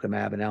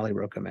evolocumab and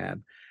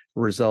alirocumab,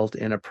 result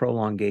in a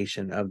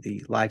prolongation of the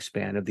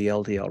lifespan of the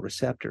LDL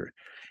receptor.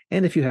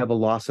 And if you have a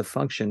loss of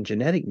function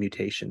genetic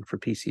mutation for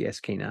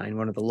PCSK9,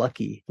 one of the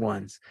lucky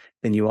ones,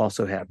 then you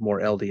also have more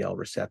LDL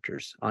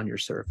receptors on your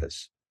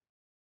surface.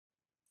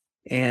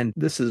 And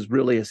this is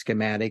really a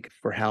schematic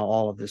for how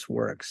all of this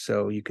works.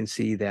 So you can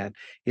see that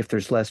if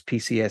there's less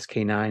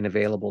PCSK9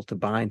 available to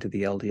bind to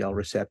the LDL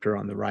receptor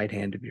on the right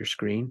hand of your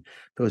screen,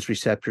 those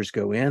receptors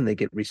go in, they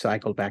get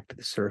recycled back to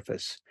the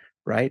surface,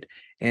 right?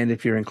 And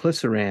if you're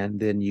inclisiran,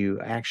 then you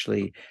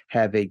actually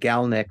have a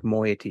GalNAc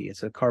moiety.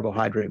 It's a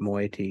carbohydrate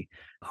moiety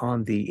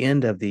on the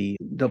end of the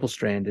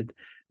double-stranded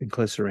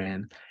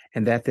inclisiran.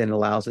 And that then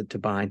allows it to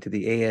bind to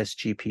the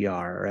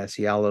ASGPR, or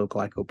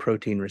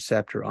asialoglycoprotein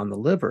receptor on the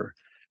liver,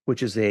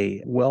 which is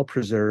a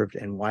well-preserved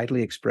and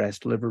widely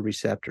expressed liver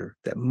receptor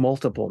that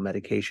multiple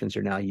medications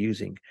are now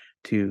using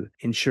to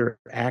ensure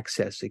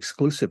access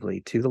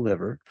exclusively to the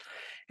liver.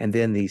 And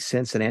then the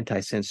sense and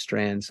antisense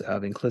strands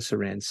of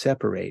inclisiran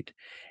separate,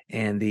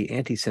 and the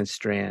antisense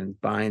strand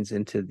binds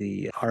into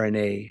the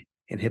RNA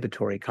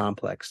inhibitory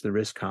complex, the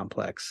RISC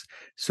complex.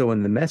 So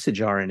when the message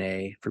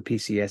RNA for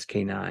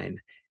PCSK9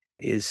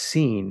 is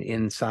seen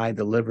inside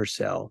the liver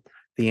cell,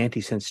 the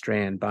antisense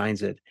strand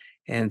binds it,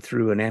 and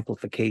through an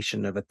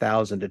amplification of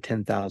 1,000 to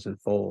 10,000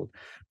 fold,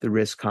 the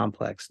RISC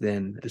complex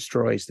then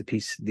destroys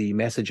the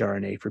message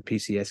RNA for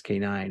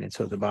PCSK9, and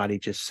so the body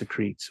just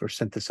secretes or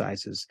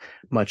synthesizes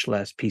much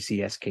less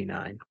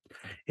PCSK9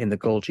 in the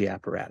Golgi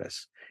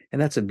apparatus. And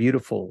that's a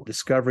beautiful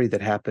discovery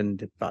that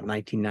happened about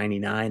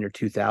 1999 or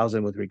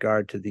 2000 with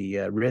regard to the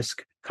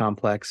RISC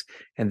complex,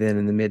 and then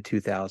in the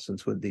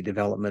mid-2000s with the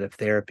development of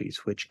therapies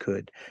which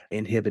could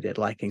inhibit it,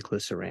 like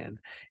inclisiran.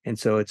 And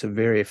so it's a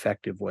very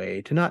effective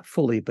way to not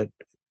fully, but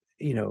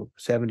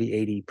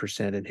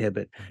 70-80%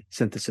 inhibit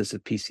synthesis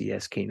of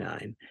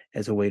PCSK9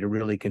 as a way to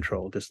really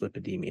control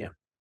dyslipidemia.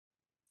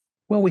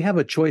 Well, we have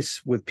a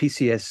choice with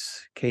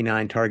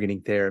PCSK9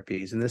 targeting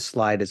therapies, and this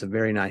slide is a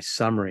very nice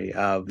summary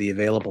of the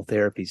available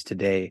therapies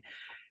today.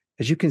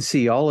 As you can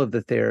see, all of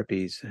the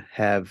therapies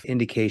have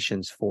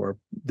indications for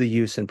the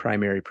use in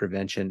primary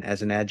prevention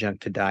as an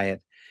adjunct to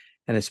diet,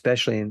 and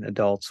especially in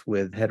adults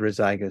with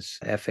heterozygous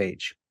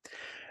FH.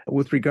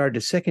 With regard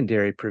to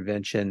secondary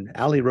prevention,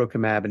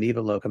 alirocumab and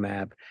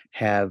evolocumab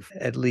have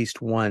at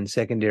least one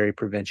secondary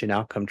prevention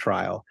outcome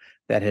trial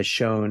that has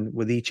shown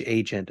with each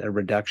agent a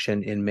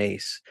reduction in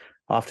MACE,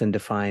 often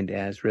defined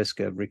as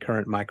risk of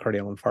recurrent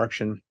myocardial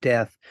infarction,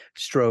 death,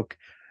 stroke,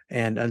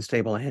 and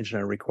unstable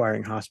angina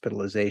requiring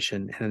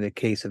hospitalization. And in the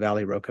case of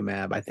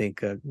alirocumab, I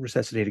think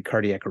resuscitated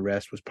cardiac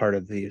arrest was part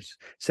of the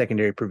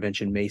secondary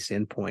prevention MACE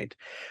endpoint.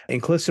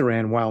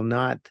 Inclisiran, while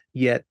not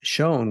yet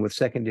shown with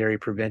secondary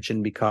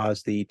prevention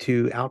because the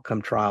two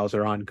outcome trials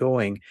are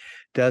ongoing,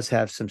 does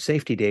have some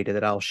safety data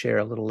that I'll share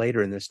a little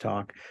later in this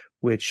talk,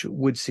 which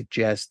would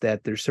suggest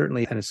that there's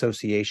certainly an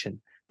association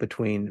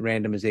between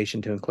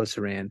randomization to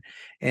inclisiran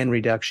and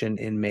reduction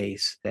in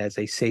MACE as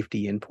a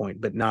safety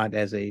endpoint, but not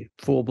as a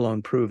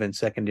full-blown proven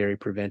secondary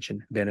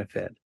prevention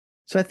benefit.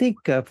 So I think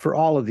for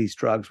all of these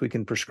drugs, we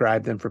can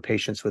prescribe them for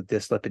patients with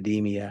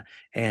dyslipidemia,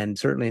 and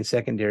certainly in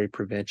secondary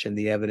prevention,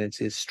 the evidence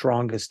is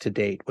strongest to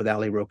date with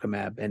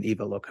alirocumab and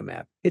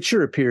evolocumab. It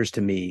sure appears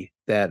to me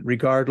that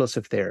regardless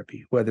of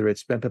therapy, whether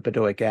it's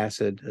bempedoic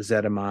acid,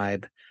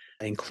 ezetimibe,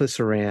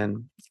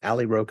 inclisiran,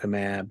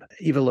 alirocumab,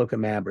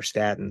 evolocumab, or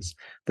statins,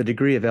 the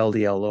degree of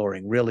LDL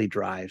lowering really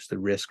drives the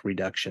risk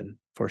reduction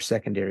for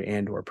secondary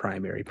and or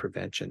primary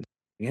prevention.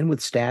 And with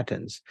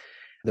statins,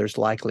 there's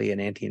likely an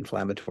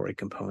anti-inflammatory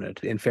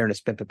component. In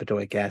fairness,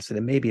 bempedoic acid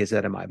and maybe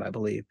ezetimibe, I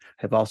believe,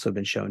 have also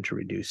been shown to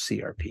reduce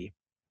CRP.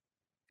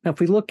 Now, if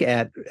we look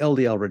at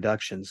LDL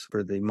reductions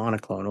for the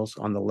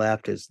monoclonals, on the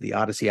left is the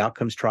Odyssey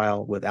outcomes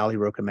trial with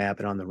alirocumab,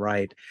 and on the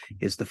right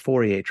is the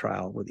Fourier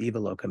trial with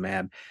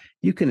evolocumab.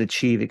 You can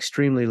achieve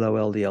extremely low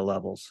LDL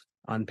levels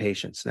on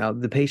patients. Now,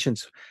 the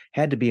patients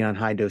had to be on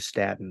high-dose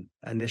statin.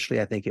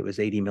 Initially, I think it was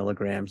 80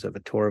 milligrams of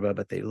atorva,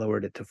 but they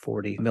lowered it to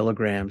 40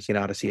 milligrams in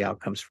Odyssey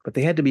outcomes. But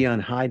they had to be on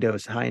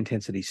high-dose,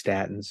 high-intensity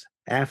statins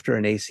after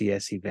an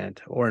ACS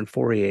event, or in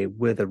Fourier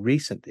with a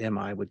recent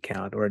MI would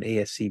count, or an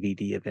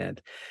ASCVD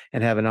event,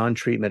 and have an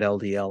on-treatment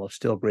LDL of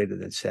still greater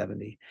than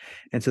 70.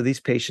 And so these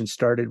patients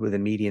started with a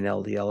median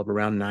LDL of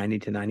around 90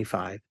 to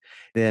 95.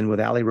 Then with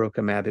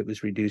alirocumab, it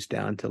was reduced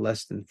down to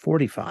less than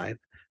 45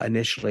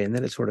 initially, and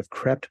then it sort of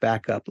crept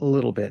back up a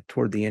little bit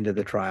toward the end of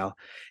the trial.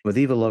 With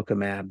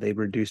evolocumab, they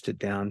reduced it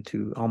down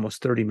to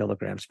almost 30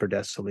 milligrams per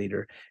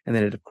deciliter, and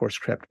then it, of course,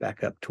 crept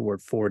back up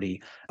toward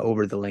 40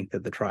 over the length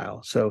of the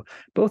trial. So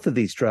both of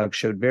these drugs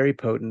showed very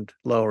potent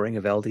lowering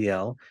of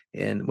LDL,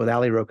 and with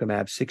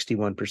alirocumab,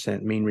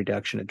 61% mean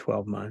reduction at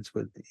 12 months,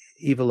 with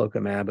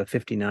evolocumab, a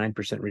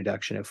 59%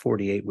 reduction at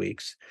 48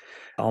 weeks,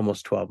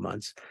 almost 12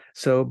 months.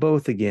 So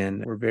both,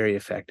 again, were very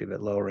effective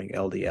at lowering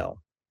LDL.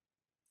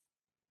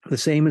 The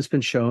same has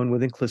been shown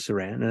with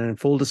inclisiran. And in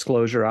full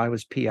disclosure, I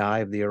was PI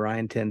of the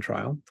Orion 10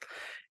 trial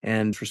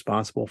and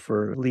responsible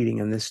for leading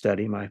in this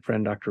study. My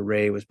friend, Dr.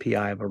 Ray, was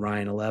PI of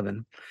Orion 11.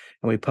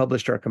 And we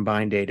published our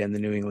combined data in the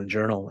New England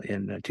Journal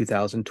in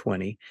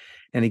 2020.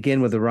 And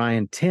again, with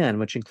Orion 10,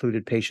 which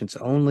included patients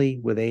only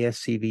with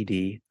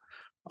ASCVD,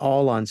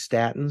 all on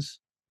statins,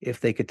 if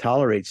they could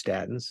tolerate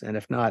statins, and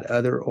if not,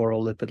 other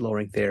oral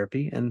lipid-lowering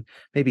therapy, and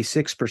maybe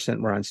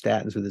 6% were on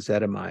statins with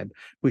ezetimibe,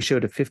 we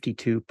showed a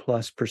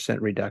 52+%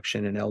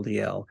 reduction in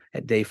LDL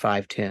at day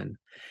 510,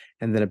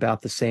 and then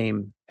about the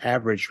same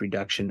average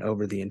reduction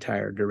over the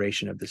entire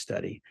duration of the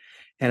study.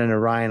 And in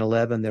Orion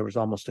 11, there was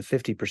almost a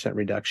 50%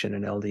 reduction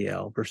in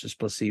LDL versus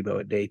placebo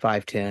at day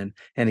 510,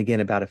 and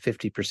again, about a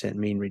 50%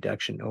 mean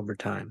reduction over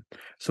time.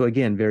 So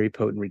again, very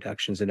potent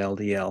reductions in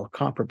LDL,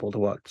 comparable to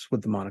what's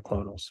with the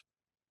monoclonals.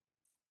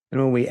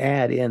 And when we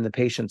add in the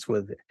patients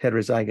with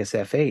heterozygous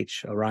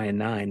FH, Orion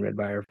 9, read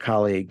by our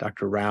colleague,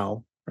 Dr.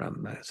 Rao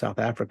from South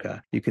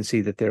Africa, you can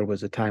see that there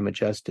was a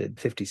time-adjusted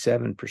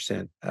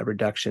 57%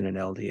 reduction in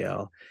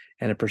LDL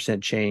and a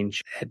percent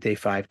change at day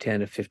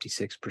 510 of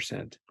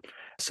 56%.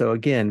 So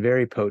again,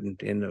 very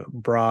potent in a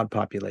broad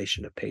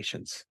population of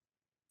patients.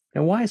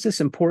 Now, why is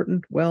this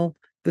important? Well,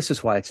 this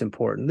is why it's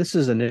important. This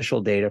is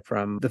initial data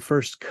from the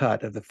first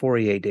cut of the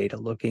Fourier data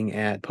looking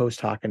at post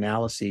hoc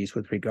analyses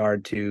with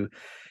regard to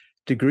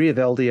degree of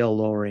LDL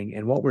lowering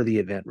and what were the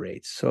event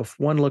rates. So if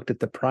one looked at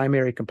the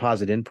primary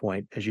composite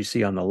endpoint, as you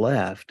see on the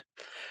left,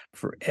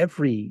 for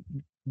every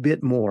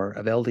bit more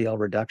of LDL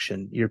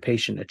reduction your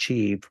patient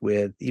achieved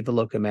with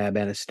evolocumab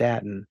and a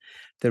statin,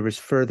 there was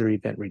further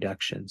event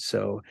reduction.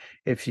 So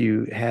if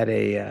you had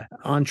a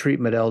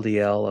on-treatment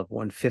LDL of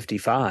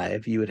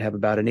 155, you would have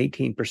about an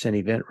 18%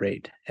 event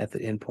rate at the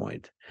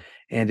endpoint.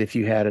 And if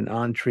you had an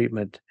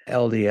on-treatment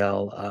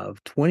LDL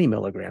of 20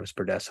 milligrams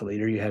per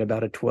deciliter, you had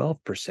about a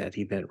 12%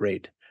 event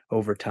rate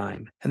over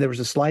time. And there was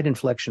a slight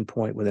inflection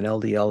point with an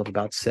LDL of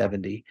about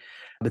 70.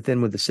 But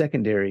then with the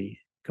secondary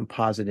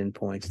composite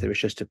endpoints, there was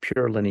just a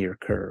pure linear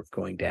curve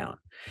going down.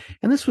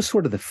 And this was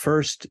sort of the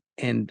first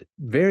and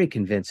very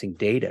convincing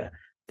data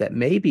that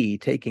maybe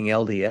taking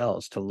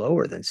LDLs to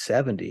lower than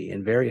 70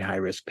 in very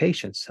high-risk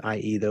patients,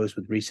 i.e. those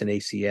with recent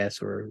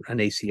ACS or an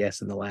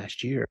ACS in the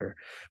last year,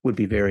 would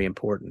be very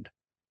important.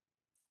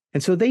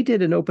 And so they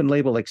did an open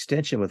label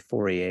extension with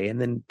Fourier and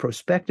then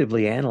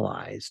prospectively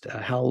analyzed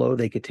how low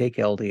they could take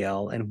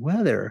LDL and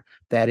whether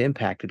that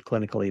impacted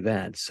clinical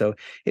events. So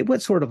it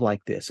went sort of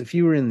like this. If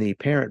you were in the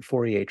parent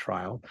Fourier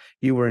trial,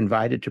 you were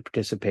invited to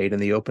participate in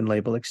the open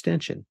label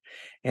extension.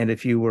 And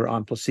if you were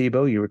on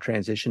placebo, you were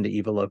transitioned to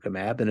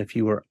evolocumab. And if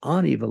you were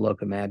on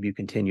evolocumab, you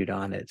continued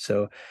on it.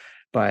 So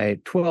by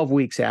 12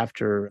 weeks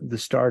after the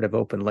start of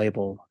open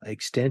label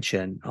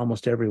extension,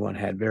 almost everyone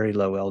had very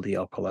low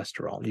LDL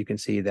cholesterol. You can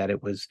see that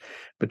it was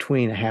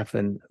between a half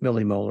a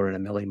millimolar and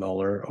a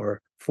millimolar,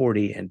 or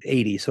 40 and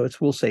 80. So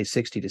we'll say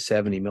 60 to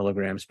 70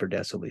 milligrams per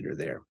deciliter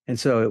there. And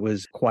so it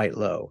was quite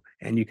low.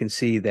 And you can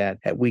see that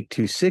at week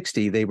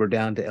 260, they were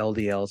down to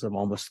LDLs of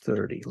almost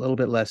 30, a little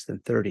bit less than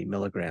 30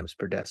 milligrams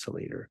per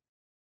deciliter.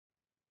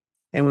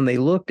 And when they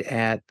looked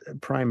at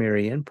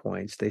primary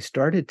endpoints, they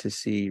started to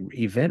see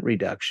event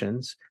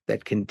reductions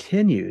that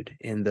continued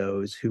in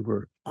those who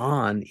were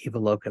on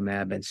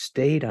evolocumab and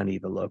stayed on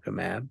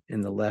evolocumab in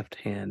the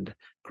left-hand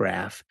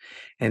graph.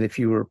 And if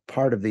you were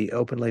part of the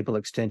open label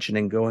extension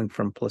and going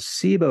from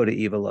placebo to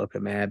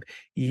evolocumab,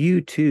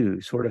 you too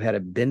sort of had a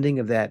bending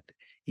of that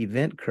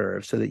event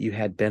curve so that you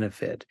had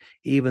benefit,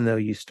 even though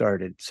you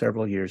started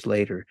several years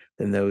later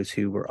than those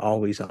who were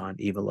always on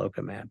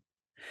evolocumab.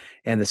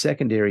 And the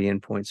secondary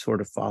endpoints sort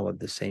of followed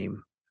the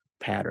same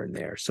pattern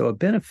there. So a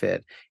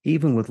benefit,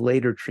 even with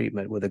later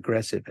treatment with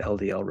aggressive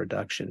LDL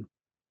reduction.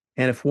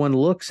 And if one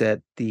looks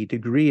at the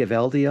degree of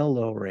LDL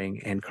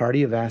lowering and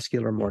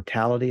cardiovascular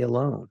mortality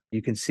alone,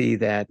 you can see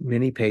that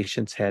many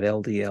patients had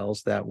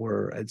LDLs that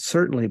were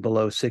certainly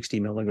below 60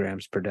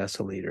 milligrams per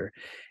deciliter,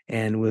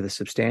 and with a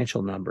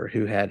substantial number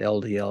who had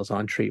LDLs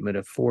on treatment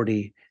of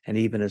 40 and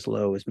even as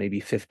low as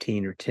maybe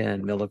 15 or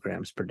 10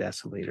 milligrams per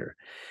deciliter.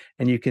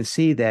 And you can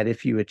see that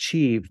if you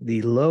achieved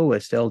the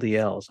lowest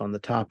LDLs on the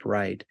top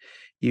right,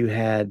 you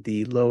had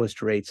the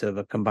lowest rates of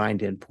a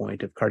combined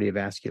endpoint of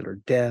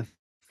cardiovascular death,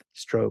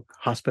 stroke,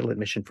 hospital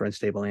admission for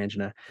unstable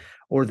angina,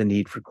 or the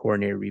need for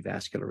coronary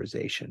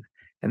revascularization.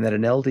 And that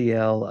an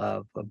LDL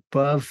of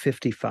above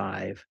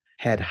 55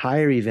 had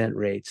higher event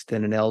rates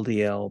than an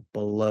LDL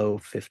below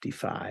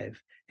 55.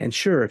 And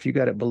sure, if you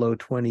got it below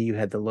 20, you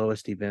had the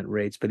lowest event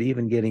rates, but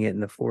even getting it in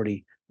the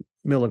 40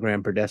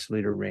 milligram per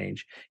deciliter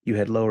range, you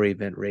had lower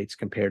event rates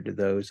compared to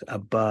those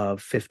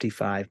above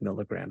 55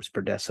 milligrams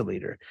per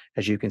deciliter,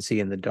 as you can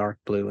see in the dark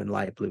blue and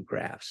light blue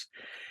graphs.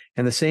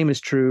 And the same is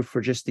true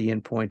for just the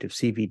endpoint of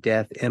CV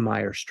death,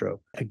 MI, or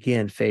stroke,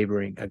 again,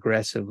 favoring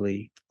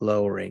aggressively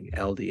lowering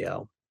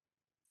LDL.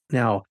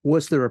 Now,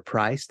 was there a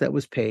price that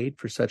was paid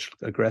for such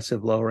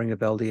aggressive lowering of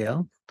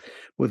LDL?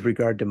 With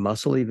regard to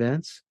muscle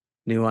events,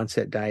 new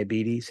onset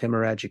diabetes,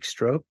 hemorrhagic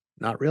stroke?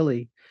 Not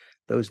really.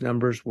 Those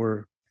numbers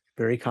were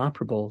very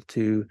comparable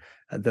to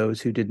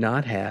those who did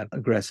not have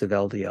aggressive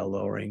LDL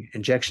lowering.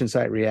 Injection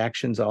site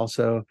reactions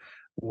also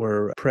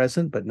were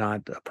present, but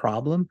not a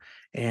problem,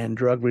 and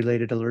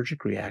drug-related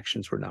allergic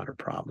reactions were not a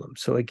problem.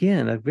 So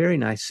again, a very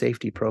nice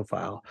safety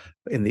profile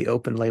in the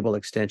open label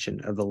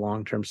extension of the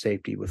long-term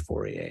safety with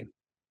Fourier.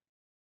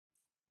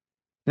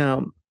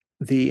 Now,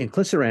 the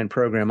inclisiran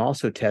program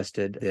also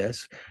tested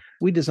this.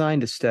 We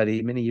designed a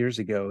study many years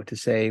ago to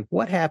say,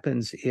 what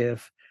happens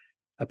if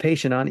a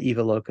patient on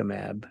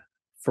evolocumab,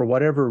 for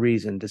whatever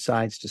reason,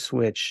 decides to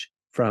switch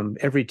from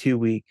every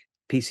 2-week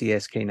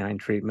PCSK9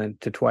 treatment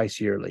to twice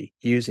yearly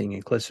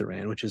using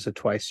inclisiran, which is a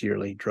twice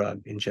yearly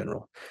drug in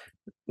general.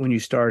 When you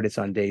start, it's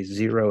on days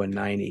 0 and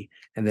 90,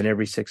 and then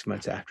every 6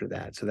 months after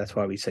that. So that's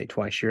why we say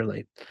twice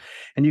yearly.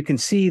 And you can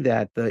see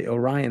that the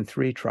Orion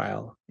 3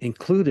 trial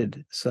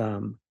included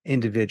some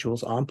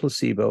individuals on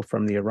placebo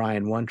from the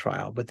Orion 1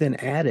 trial, but then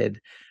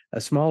added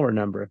a smaller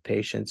number of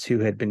patients who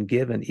had been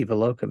given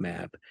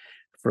evolocumab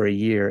for a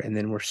year and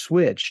then were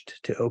switched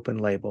to open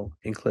label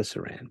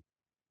inclisiran.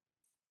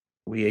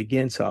 We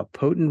again saw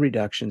potent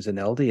reductions in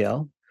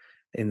LDL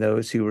in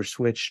those who were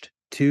switched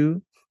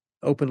to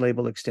open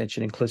label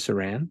extension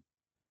inclisiran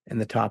in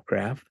the top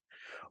graph,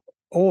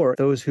 or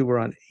those who were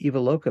on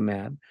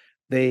evolocumab,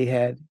 they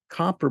had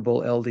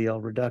comparable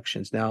LDL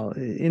reductions. Now,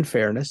 in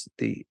fairness,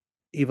 the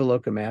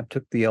evolocumab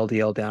took the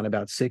LDL down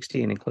about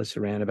 60 and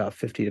inclisiran about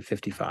 50 to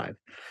 55.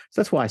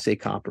 So that's why I say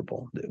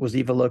comparable. Was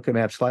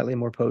evolocumab slightly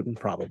more potent?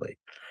 Probably.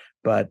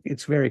 But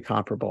it's very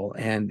comparable,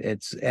 and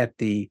it's at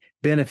the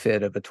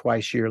benefit of a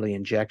twice yearly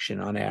injection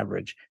on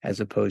average, as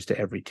opposed to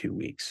every 2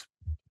 weeks.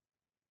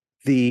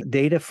 The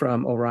data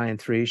from Orion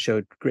 3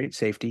 showed great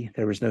safety.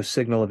 There was no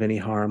signal of any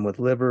harm with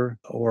liver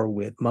or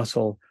with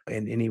muscle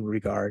in any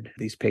regard.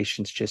 These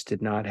patients just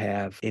did not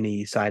have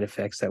any side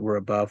effects that were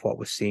above what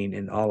was seen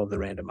in all of the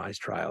randomized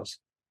trials.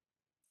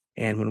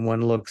 And when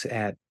one looks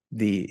at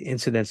the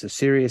incidence of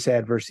serious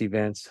adverse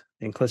events,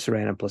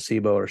 inclisiran and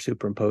placebo are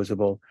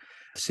superimposable.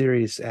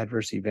 Serious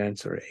adverse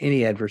events or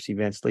any adverse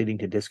events leading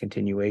to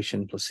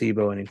discontinuation,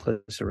 placebo and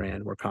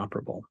inclisiran were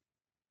comparable.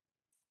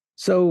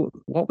 So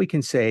what we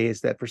can say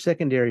is that for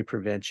secondary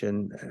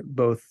prevention,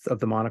 both of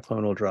the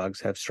monoclonal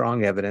drugs have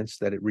strong evidence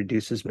that it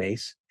reduces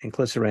MACE.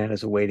 Inclisiran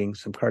is awaiting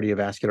some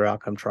cardiovascular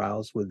outcome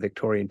trials with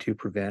Victorian 2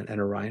 Prevent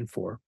and Orion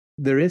 4.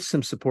 There is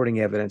some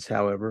supporting evidence,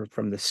 however,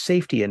 from the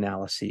safety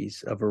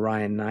analyses of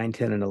Orion 9,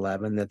 10, and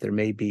 11 that there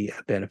may be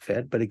a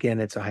benefit. But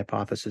again, it's a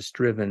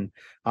hypothesis-driven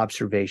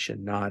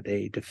observation, not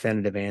a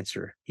definitive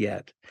answer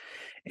yet.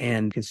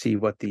 And you can see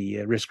what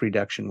the risk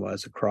reduction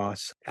was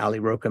across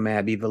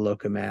alirocumab,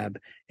 evolocumab,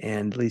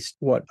 and at least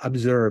what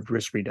observed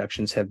risk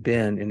reductions have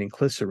been in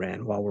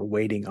inclisiran while we're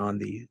waiting on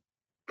the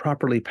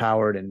properly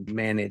powered and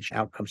managed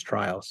outcomes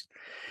trials.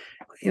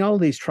 In all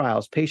of these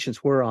trials,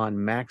 patients were on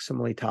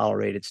maximally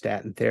tolerated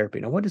statin therapy.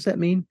 Now, what does that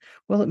mean?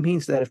 Well, it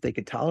means that if they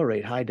could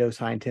tolerate high-dose,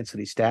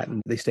 high-intensity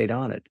statin, they stayed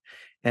on it.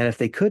 And if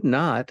they could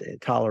not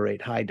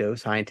tolerate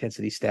high-dose,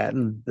 high-intensity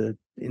statin, the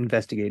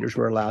investigators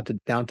were allowed to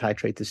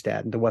down-titrate the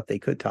statin to what they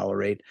could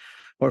tolerate.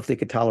 Or if they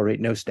could tolerate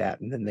no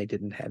statin, then they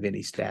didn't have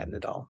any statin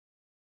at all.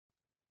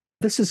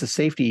 This is a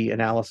safety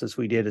analysis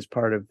we did as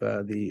part of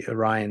the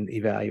Orion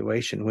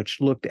evaluation,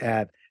 which looked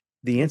at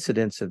the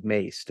incidence of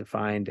MACE,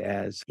 defined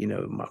as,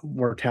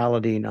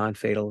 mortality,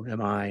 non-fatal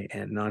MI,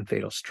 and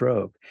non-fatal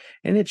stroke.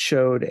 And it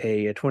showed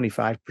a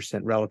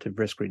 25% relative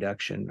risk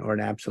reduction, or an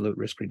absolute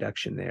risk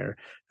reduction there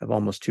of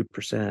almost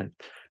 2%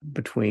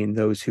 between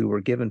those who were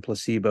given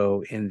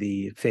placebo in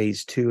the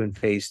phase 2 and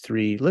phase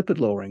 3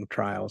 lipid-lowering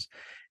trials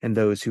and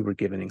those who were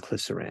given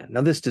inclisiran. Now,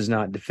 this does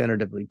not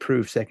definitively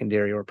prove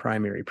secondary or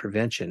primary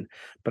prevention,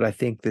 but I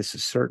think this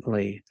is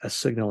certainly a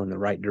signal in the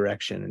right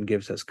direction and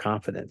gives us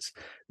confidence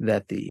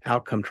that the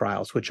outcome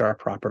trials, which are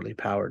properly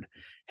powered,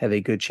 have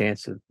a good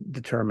chance of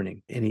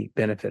determining any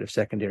benefit of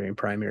secondary and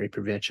primary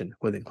prevention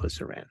with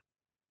inclisiran.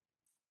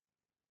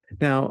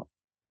 Now,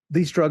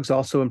 these drugs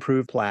also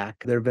improve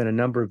plaque. There have been a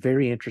number of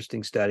very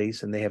interesting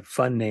studies, and they have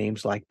fun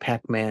names like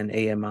Pac-Man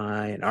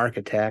AMI and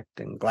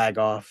Architect and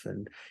Glagoff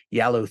and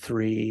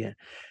Yallo-3.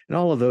 And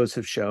all of those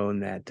have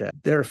shown that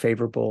there are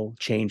favorable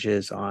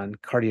changes on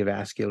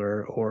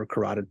cardiovascular or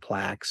carotid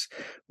plaques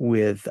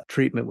with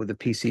treatment with the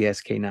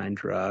PCSK9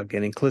 drug.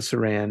 And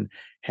inclisiran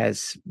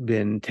has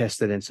been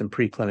tested in some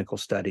preclinical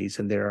studies,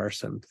 and there are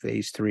some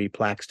phase 3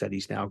 plaque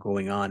studies now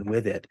going on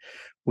with it,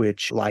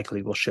 which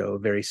likely will show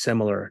very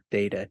similar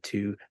data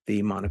to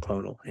the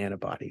monoclonal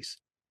antibodies.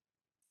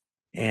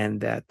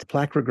 And that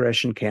plaque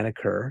regression can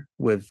occur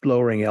with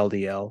lowering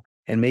LDL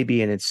and may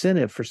be an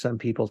incentive for some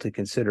people to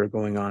consider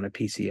going on a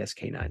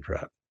PCSK9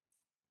 drug.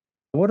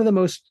 What are the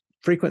most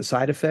frequent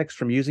side effects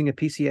from using a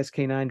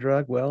PCSK9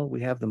 drug? Well,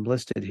 we have them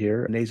listed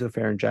here.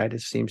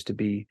 Nasopharyngitis seems to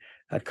be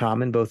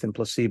common both in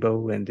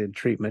placebo and in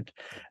treatment.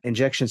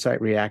 Injection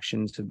site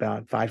reactions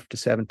about 5 to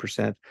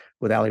 7%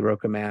 with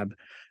alirocumab,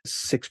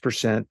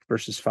 6%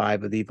 versus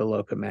 5% with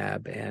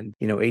evolocumab, and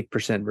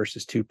 8%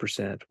 versus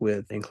 2%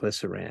 with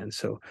inclisiran.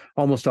 So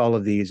almost all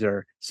of these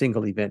are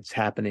single events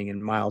happening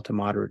in mild to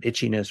moderate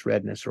itchiness,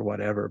 redness, or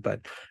whatever.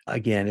 But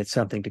again, it's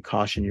something to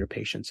caution your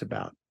patients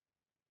about.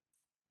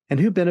 And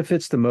who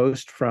benefits the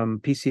most from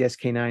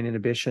PCSK9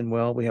 inhibition?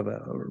 Well, we have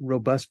a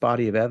robust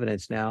body of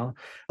evidence now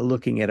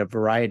looking at a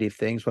variety of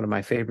things. One of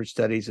my favorite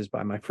studies is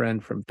by my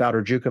friend from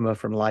Wouter Jukema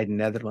from Leiden,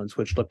 Netherlands,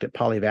 which looked at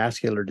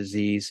polyvascular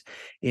disease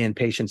in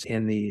patients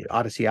in the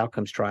Odyssey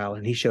outcomes trial.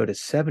 And he showed a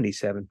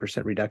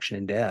 77% reduction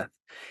in death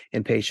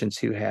in patients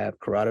who have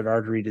carotid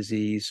artery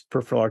disease,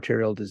 peripheral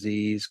arterial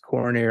disease,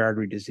 coronary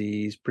artery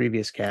disease,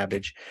 previous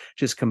CABG,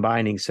 just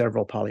combining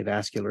several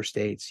polyvascular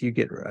states. You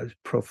get a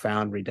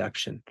profound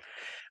reduction.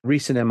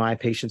 Recent MI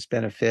patients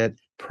benefit,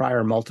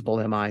 prior multiple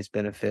MIs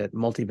benefit,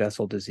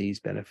 multivessel disease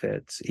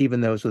benefits,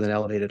 even those with an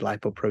elevated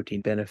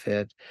lipoprotein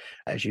benefit,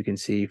 as you can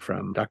see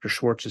from Dr.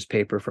 Schwartz's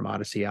paper from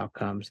Odyssey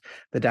Outcomes,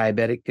 the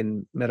diabetic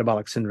and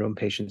metabolic syndrome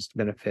patients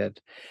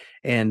benefit.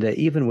 And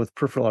even with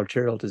peripheral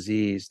arterial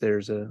disease,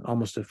 there's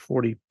almost a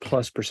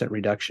 40+%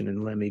 reduction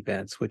in LEM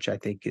events, which I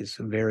think is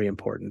very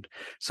important.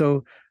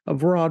 So a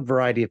broad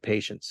variety of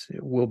patients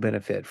will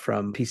benefit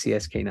from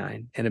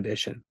PCSK9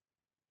 inhibition.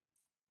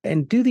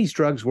 And do these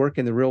drugs work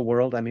in the real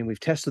world? I mean, we've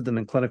tested them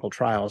in clinical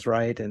trials,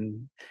 right?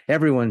 And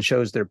everyone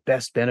shows their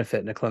best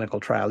benefit in a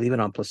clinical trial, even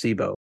on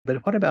placebo.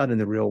 But what about in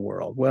the real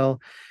world? Well,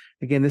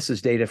 again, this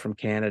is data from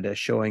Canada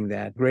showing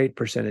that great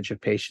percentage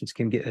of patients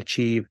can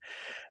achieve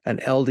an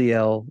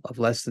LDL of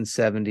less than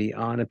 70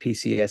 on a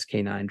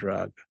PCSK9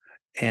 drug.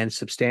 And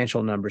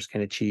substantial numbers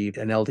can achieve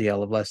an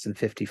LDL of less than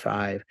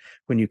 55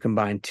 when you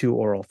combine 2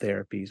 oral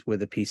therapies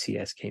with a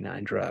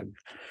PCSK9 drug.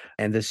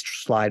 And this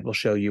slide will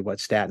show you what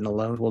statin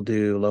alone will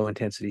do,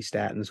 low-intensity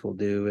statins will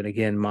do. And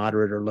again,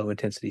 moderate or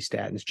low-intensity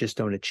statins just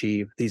don't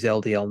achieve these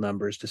LDL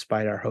numbers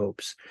despite our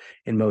hopes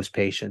in most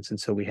patients. And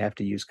so we have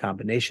to use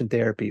combination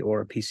therapy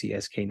or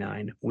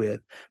PCSK9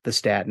 with the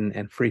statin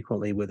and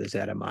frequently with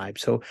ezetimibe.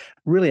 So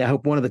really, I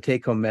hope one of the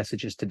take-home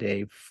messages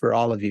today for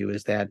all of you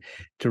is that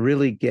to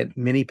really get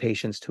many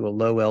patients to a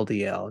low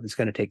LDL, it's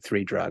going to take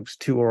 3 drugs,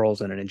 2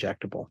 orals and an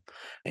injectable.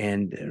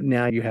 And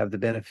now you have the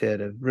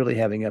benefit of really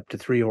having up to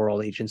 3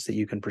 oral agents that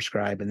you can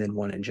prescribe and then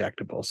 1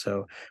 injectable.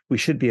 So we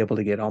should be able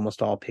to get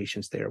almost all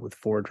patients there with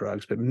 4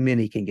 drugs, but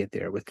many can get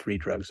there with 3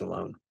 drugs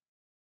alone.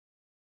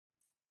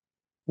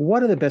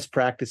 What are the best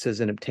practices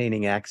in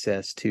obtaining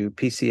access to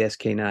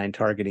PCSK9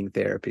 targeting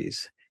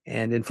therapies?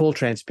 And in full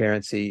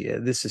transparency,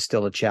 this is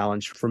still a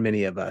challenge for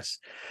many of us.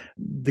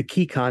 The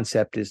key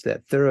concept is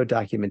that thorough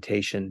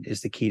documentation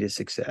is the key to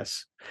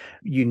success.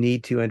 You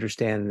need to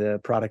understand the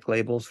product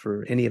labels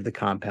for any of the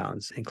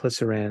compounds,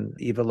 inclisiran,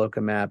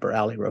 evolocumab, or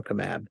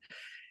alirocumab,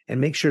 and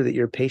make sure that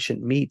your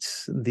patient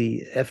meets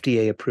the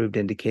FDA-approved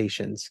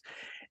indications.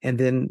 And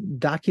then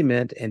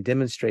document and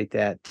demonstrate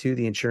that to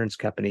the insurance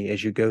company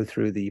as you go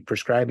through the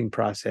prescribing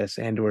process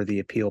and or the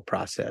appeal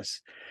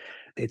process.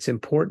 It's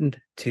important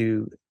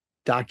to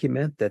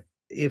document that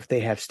if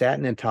they have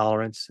statin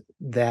intolerance,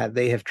 that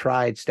they have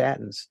tried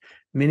statins.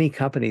 Many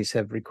companies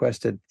have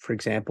requested, for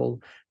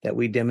example, that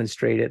we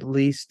demonstrate at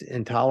least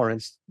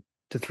intolerance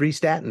to 3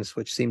 statins,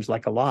 which seems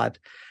like a lot.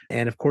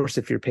 And of course,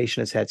 if your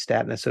patient has had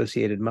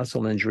statin-associated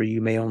muscle injury,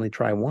 you may only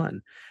try 1,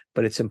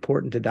 but it's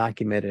important to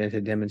document it and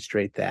to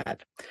demonstrate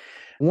that.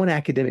 One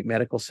academic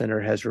medical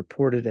center has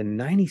reported a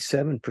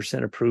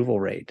 97% approval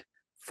rate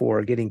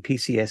for getting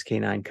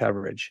PCSK9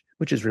 coverage,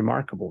 which is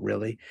remarkable,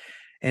 really.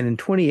 And in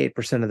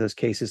 28% of those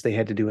cases, they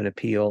had to do an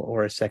appeal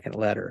or a second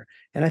letter.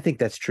 And I think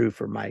that's true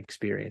for my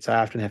experience. I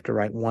often have to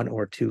write 1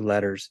 or 2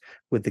 letters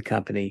with the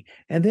company.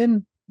 And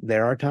then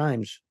there are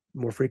times,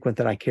 more frequent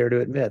than I care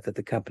to admit, that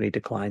the company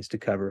declines to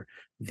cover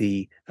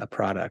the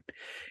product.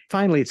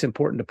 Finally, it's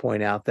important to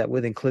point out that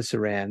with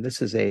inclisiran,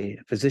 this is a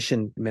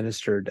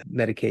physician-administered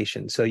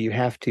medication. So you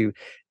have to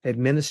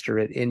administer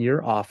it in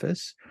your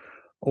office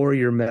or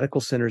your medical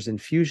center's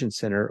infusion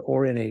center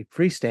or in a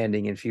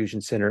freestanding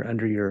infusion center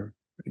under your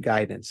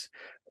guidance,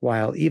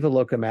 while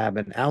evolocumab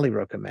and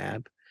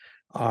alirocumab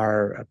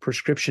are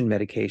prescription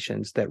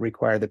medications that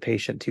require the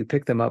patient to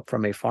pick them up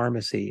from a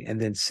pharmacy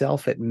and then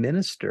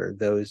self-administer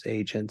those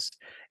agents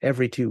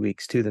every 2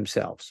 weeks to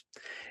themselves.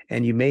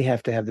 And you may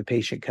have to have the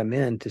patient come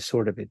in to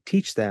sort of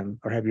teach them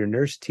or have your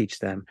nurse teach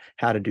them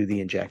how to do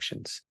the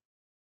injections.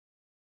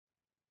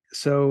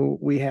 So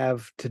we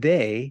have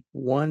today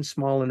 1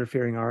 small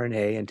interfering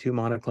RNA and 2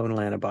 monoclonal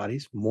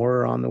antibodies. More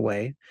are on the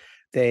way.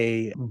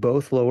 They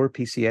both lower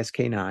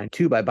PCSK9,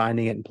 2 by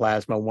binding it in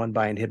plasma, 1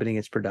 by inhibiting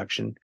its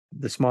production.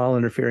 The small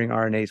interfering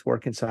RNAs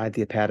work inside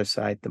the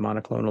hepatocyte. The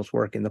monoclonals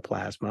work in the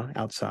plasma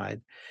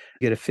outside.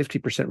 You get a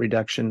 50%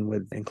 reduction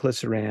with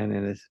inclisiran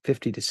and a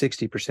 50 to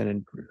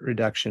 60%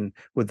 reduction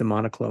with the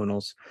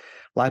monoclonals.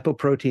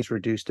 Lipoproteins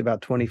reduced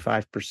about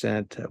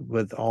 25%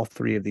 with all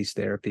 3 of these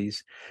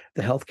therapies.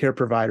 The healthcare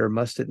provider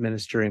must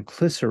administer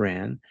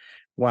inclisiran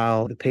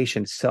while the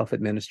patient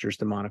self-administers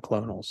the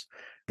monoclonals.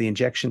 The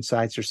injection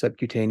sites are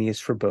subcutaneous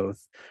for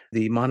both.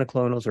 The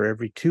monoclonals are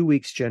every 2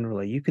 weeks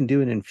generally. You can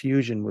do an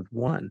infusion with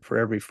 1 for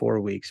every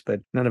 4 weeks, but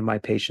none of my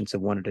patients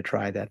have wanted to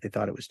try that. They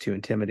thought it was too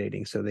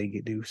intimidating, so they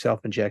do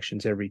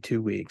self-injections every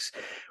 2 weeks.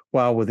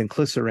 While with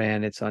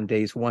inclisiran, it's on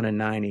days 1 and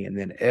 90, and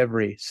then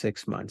every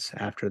 6 months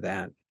after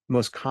that.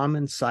 Most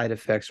common side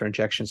effects are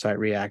injection site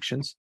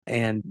reactions,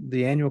 and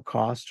the annual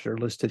costs are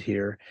listed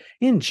here.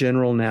 In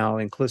general now,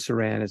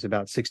 inclisiran is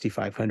about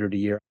 $6,500 a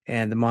year,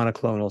 and the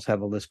monoclonals have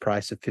a list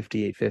price of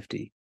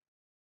 $5,850.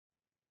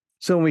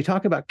 So when we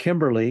talk about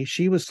Kimberly,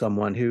 she was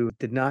someone who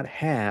did not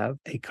have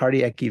a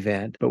cardiac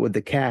event, but with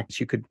the CACs,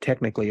 you could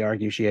technically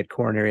argue she had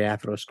coronary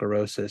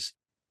atherosclerosis.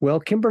 Well,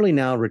 Kimberly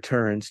now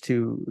returns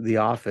to the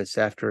office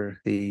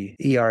after the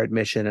ER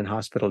admission and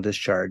hospital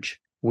discharge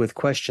with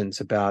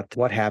questions about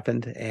what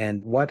happened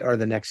and what are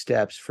the next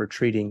steps for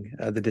treating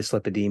the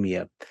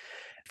dyslipidemia.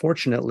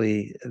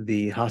 Fortunately,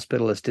 the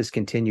hospitalist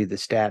discontinued the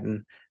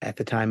statin at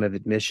the time of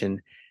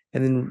admission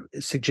and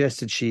then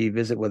suggested she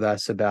visit with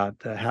us about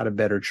how to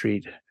better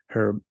treat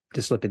her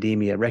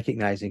dyslipidemia,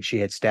 recognizing she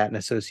had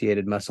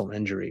statin-associated muscle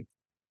injury.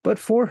 But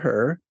for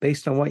her,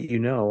 based on what you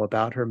know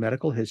about her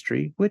medical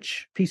history,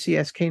 which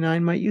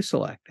PCSK9 might you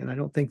select? And I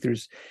don't think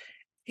there's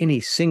any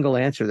single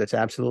answer that's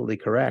absolutely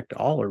correct.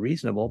 All are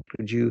reasonable.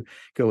 Would you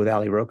go with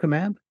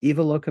alirocumab,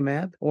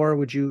 evolocumab, or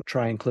would you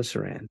try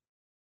inclisiran?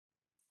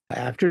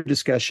 After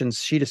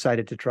discussions, she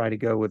decided to try to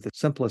go with the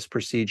simplest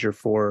procedure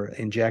for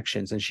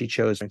injections, and she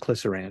chose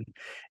inclisiran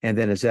and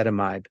then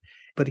ezetimibe.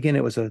 But again,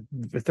 it was a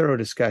thorough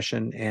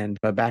discussion and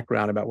a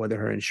background about whether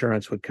her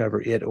insurance would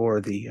cover it or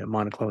the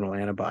monoclonal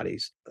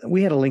antibodies.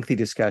 We had a lengthy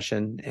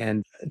discussion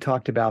and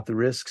talked about the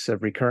risks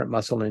of recurrent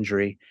muscle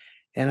injury.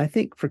 And I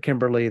think for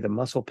Kimberly, the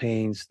muscle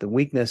pains, the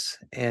weakness,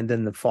 and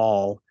then the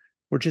fall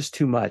were just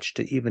too much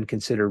to even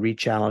consider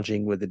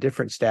re-challenging with a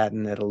different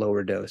statin at a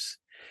lower dose.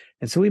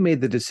 And so we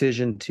made the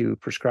decision to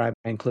prescribe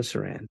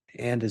inclisiran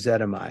and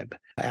ezetimibe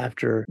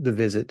after the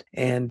visit,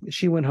 and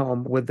she went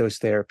home with those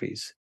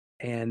therapies.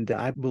 And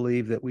I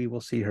believe that we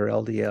will see her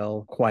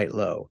LDL quite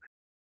low.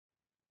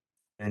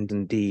 And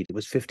indeed, it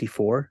was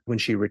 54 when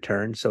she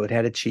returned. So it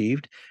had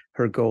achieved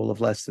her goal of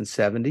less than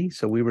 70.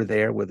 So we were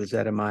there with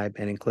ezetimibe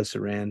and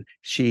inclisiran.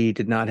 She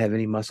did not have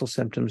any muscle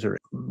symptoms or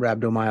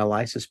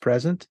rhabdomyolysis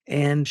present.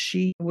 And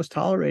she was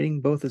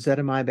tolerating both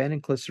ezetimibe and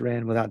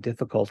inclisiran without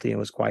difficulty and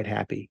was quite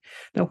happy.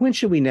 Now, when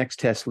should we next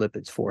test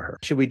lipids for her?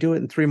 Should we do it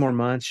in 3 more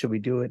months? Should we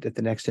do it at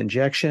the next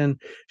injection?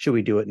 Should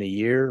we do it in a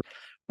year?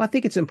 Well, I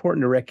think it's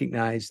important to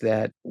recognize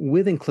that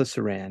with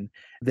inclisiran,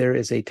 there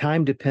is a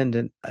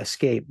time-dependent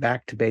escape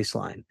back to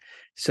baseline.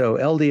 So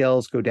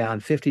LDLs go down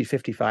 50 to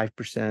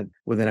 55%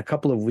 within a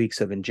couple of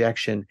weeks of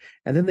injection,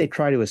 and then they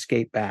try to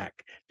escape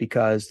back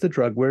because the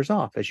drug wears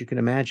off, as you can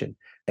imagine.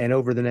 And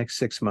over the next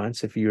 6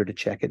 months, if you were to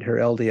check it, her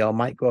LDL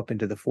might go up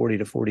into the 40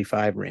 to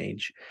 45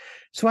 range.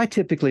 So I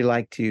typically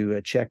like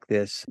to check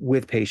this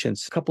with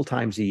patients a couple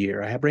times a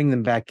year. I bring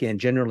them back in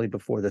generally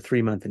before the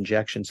 3-month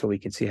injection so we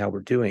can see how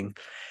we're doing.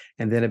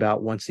 And then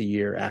about once a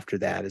year after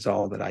that is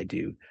all that I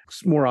do.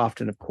 More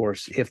often, of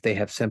course, if they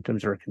have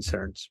symptoms or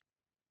concerns.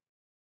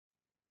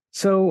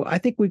 So I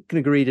think we can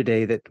agree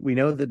today that we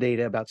know the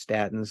data about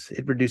statins.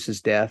 It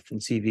reduces death and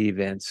CV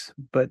events,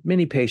 but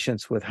many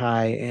patients with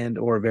high and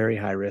or very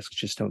high risk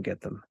just don't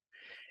get them.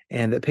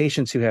 And that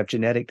patients who have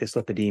genetic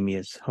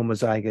dyslipidemias,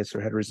 homozygous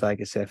or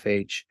heterozygous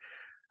FH,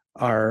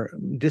 are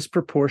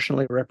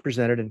disproportionately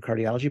represented in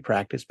cardiology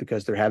practice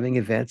because they're having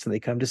events and they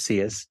come to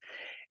see us.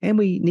 And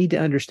we need to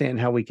understand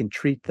how we can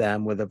treat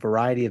them with a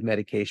variety of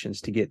medications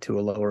to get to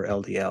a lower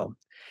LDL.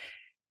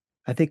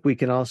 I think we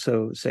can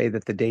also say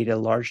that the data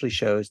largely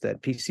shows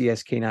that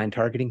PCSK9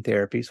 targeting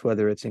therapies,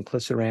 whether it's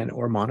inclisiran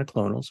or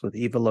monoclonals with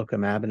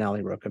evolocumab and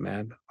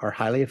alirocumab, are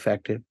highly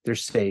effective, they're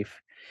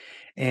safe,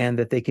 and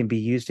that they can be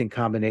used in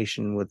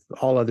combination with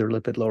all other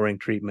lipid-lowering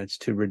treatments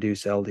to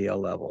reduce LDL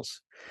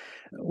levels.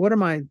 What are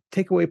my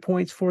takeaway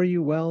points for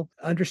you? Well,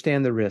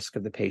 understand the risk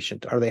of the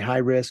patient. Are they high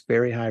risk,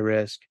 very high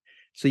risk?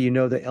 So you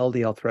know the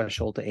LDL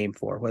threshold to aim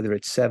for, whether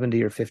it's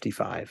 70 or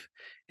 55.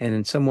 And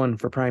in someone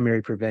for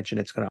primary prevention,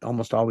 it's going to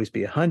almost always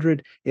be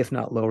 100, if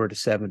not lower to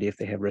 70 if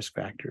they have risk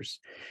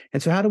factors.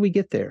 And so how do we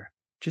get there?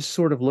 Just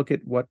sort of look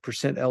at what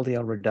percent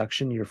LDL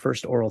reduction your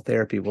first oral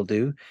therapy will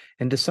do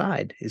and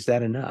decide, is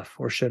that enough?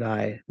 Or should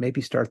I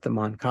maybe start them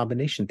on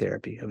combination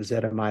therapy of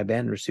ezetimibe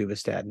and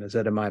rosuvastatin,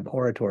 ezetimibe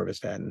or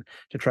atorvastatin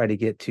to try to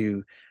get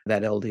to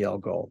that LDL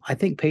goal? I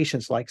think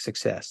patients like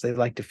success. They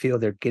like to feel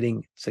they're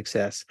getting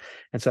success.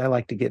 And so I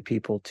like to get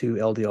people to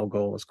LDL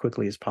goal as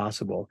quickly as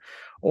possible.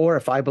 Or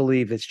if I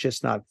believe it's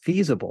just not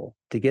feasible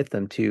to get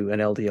them to an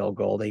LDL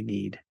goal they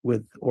need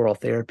with oral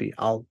therapy,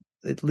 I'll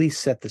at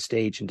least set the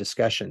stage in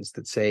discussions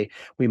that say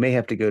we may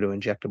have to go to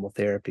injectable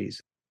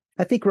therapies.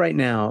 I think right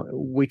now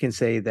we can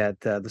say that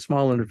the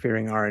small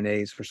interfering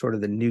RNAs for sort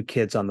of the new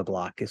kids on the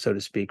block, so to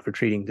speak, for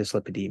treating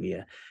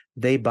dyslipidemia.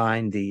 They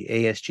bind the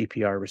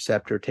ASGPR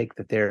receptor, take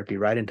the therapy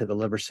right into the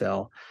liver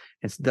cell,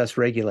 and thus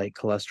regulate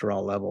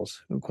cholesterol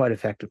levels quite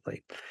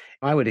effectively.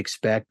 I would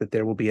expect that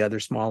there will be other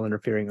small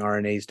interfering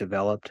RNAs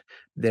developed.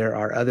 There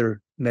are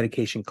other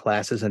medication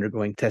classes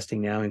undergoing testing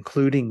now,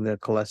 including the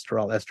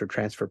cholesterol ester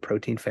transfer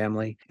protein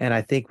family. And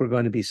I think we're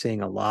going to be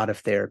seeing a lot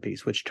of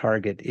therapies which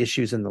target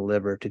issues in the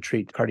liver to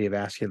treat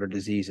cardiovascular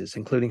diseases,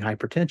 including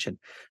hypertension,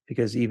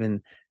 because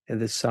even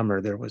this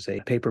summer, there was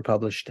a paper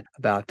published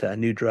about a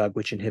new drug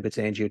which inhibits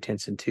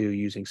angiotensin II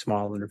using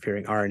small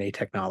interfering RNA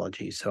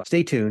technology. So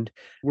stay tuned.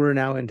 We're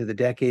now into the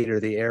decade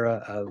or the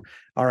era of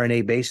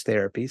RNA-based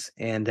therapies,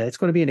 and it's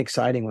going to be an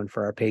exciting one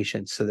for our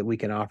patients so that we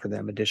can offer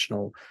them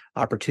additional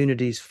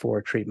opportunities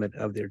for treatment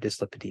of their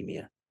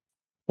dyslipidemia.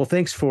 Well,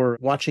 thanks for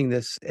watching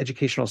this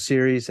educational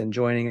series and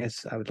joining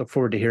us. I would look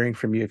forward to hearing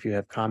from you if you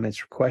have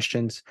comments or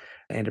questions,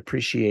 and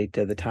appreciate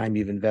the time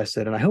you've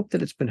invested. And I hope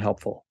that it's been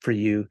helpful for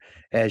you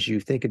as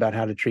you think about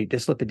how to treat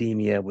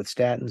dyslipidemia with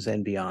statins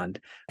and beyond,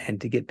 and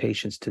to get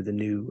patients to the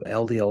new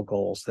LDL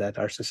goals that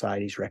our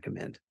societies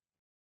recommend.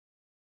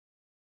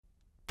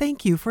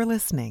 Thank you for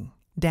listening.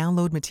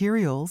 Download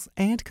materials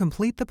and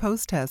complete the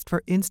post-test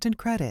for instant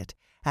credit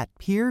at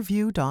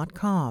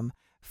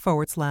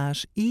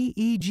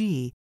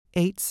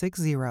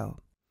peerview.com/EEG860.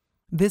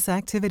 This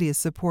activity is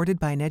supported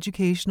by an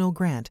educational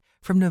grant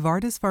from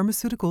Novartis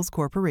Pharmaceuticals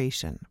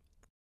Corporation.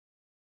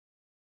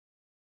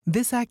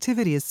 This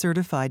activity is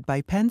certified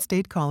by Penn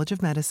State College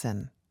of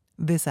Medicine.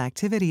 This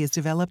activity is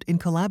developed in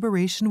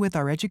collaboration with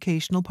our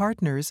educational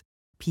partners,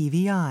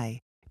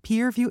 PVI,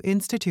 Peerview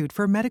Institute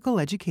for Medical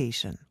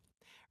Education.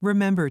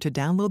 Remember to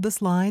download the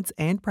slides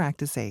and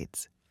practice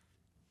aids.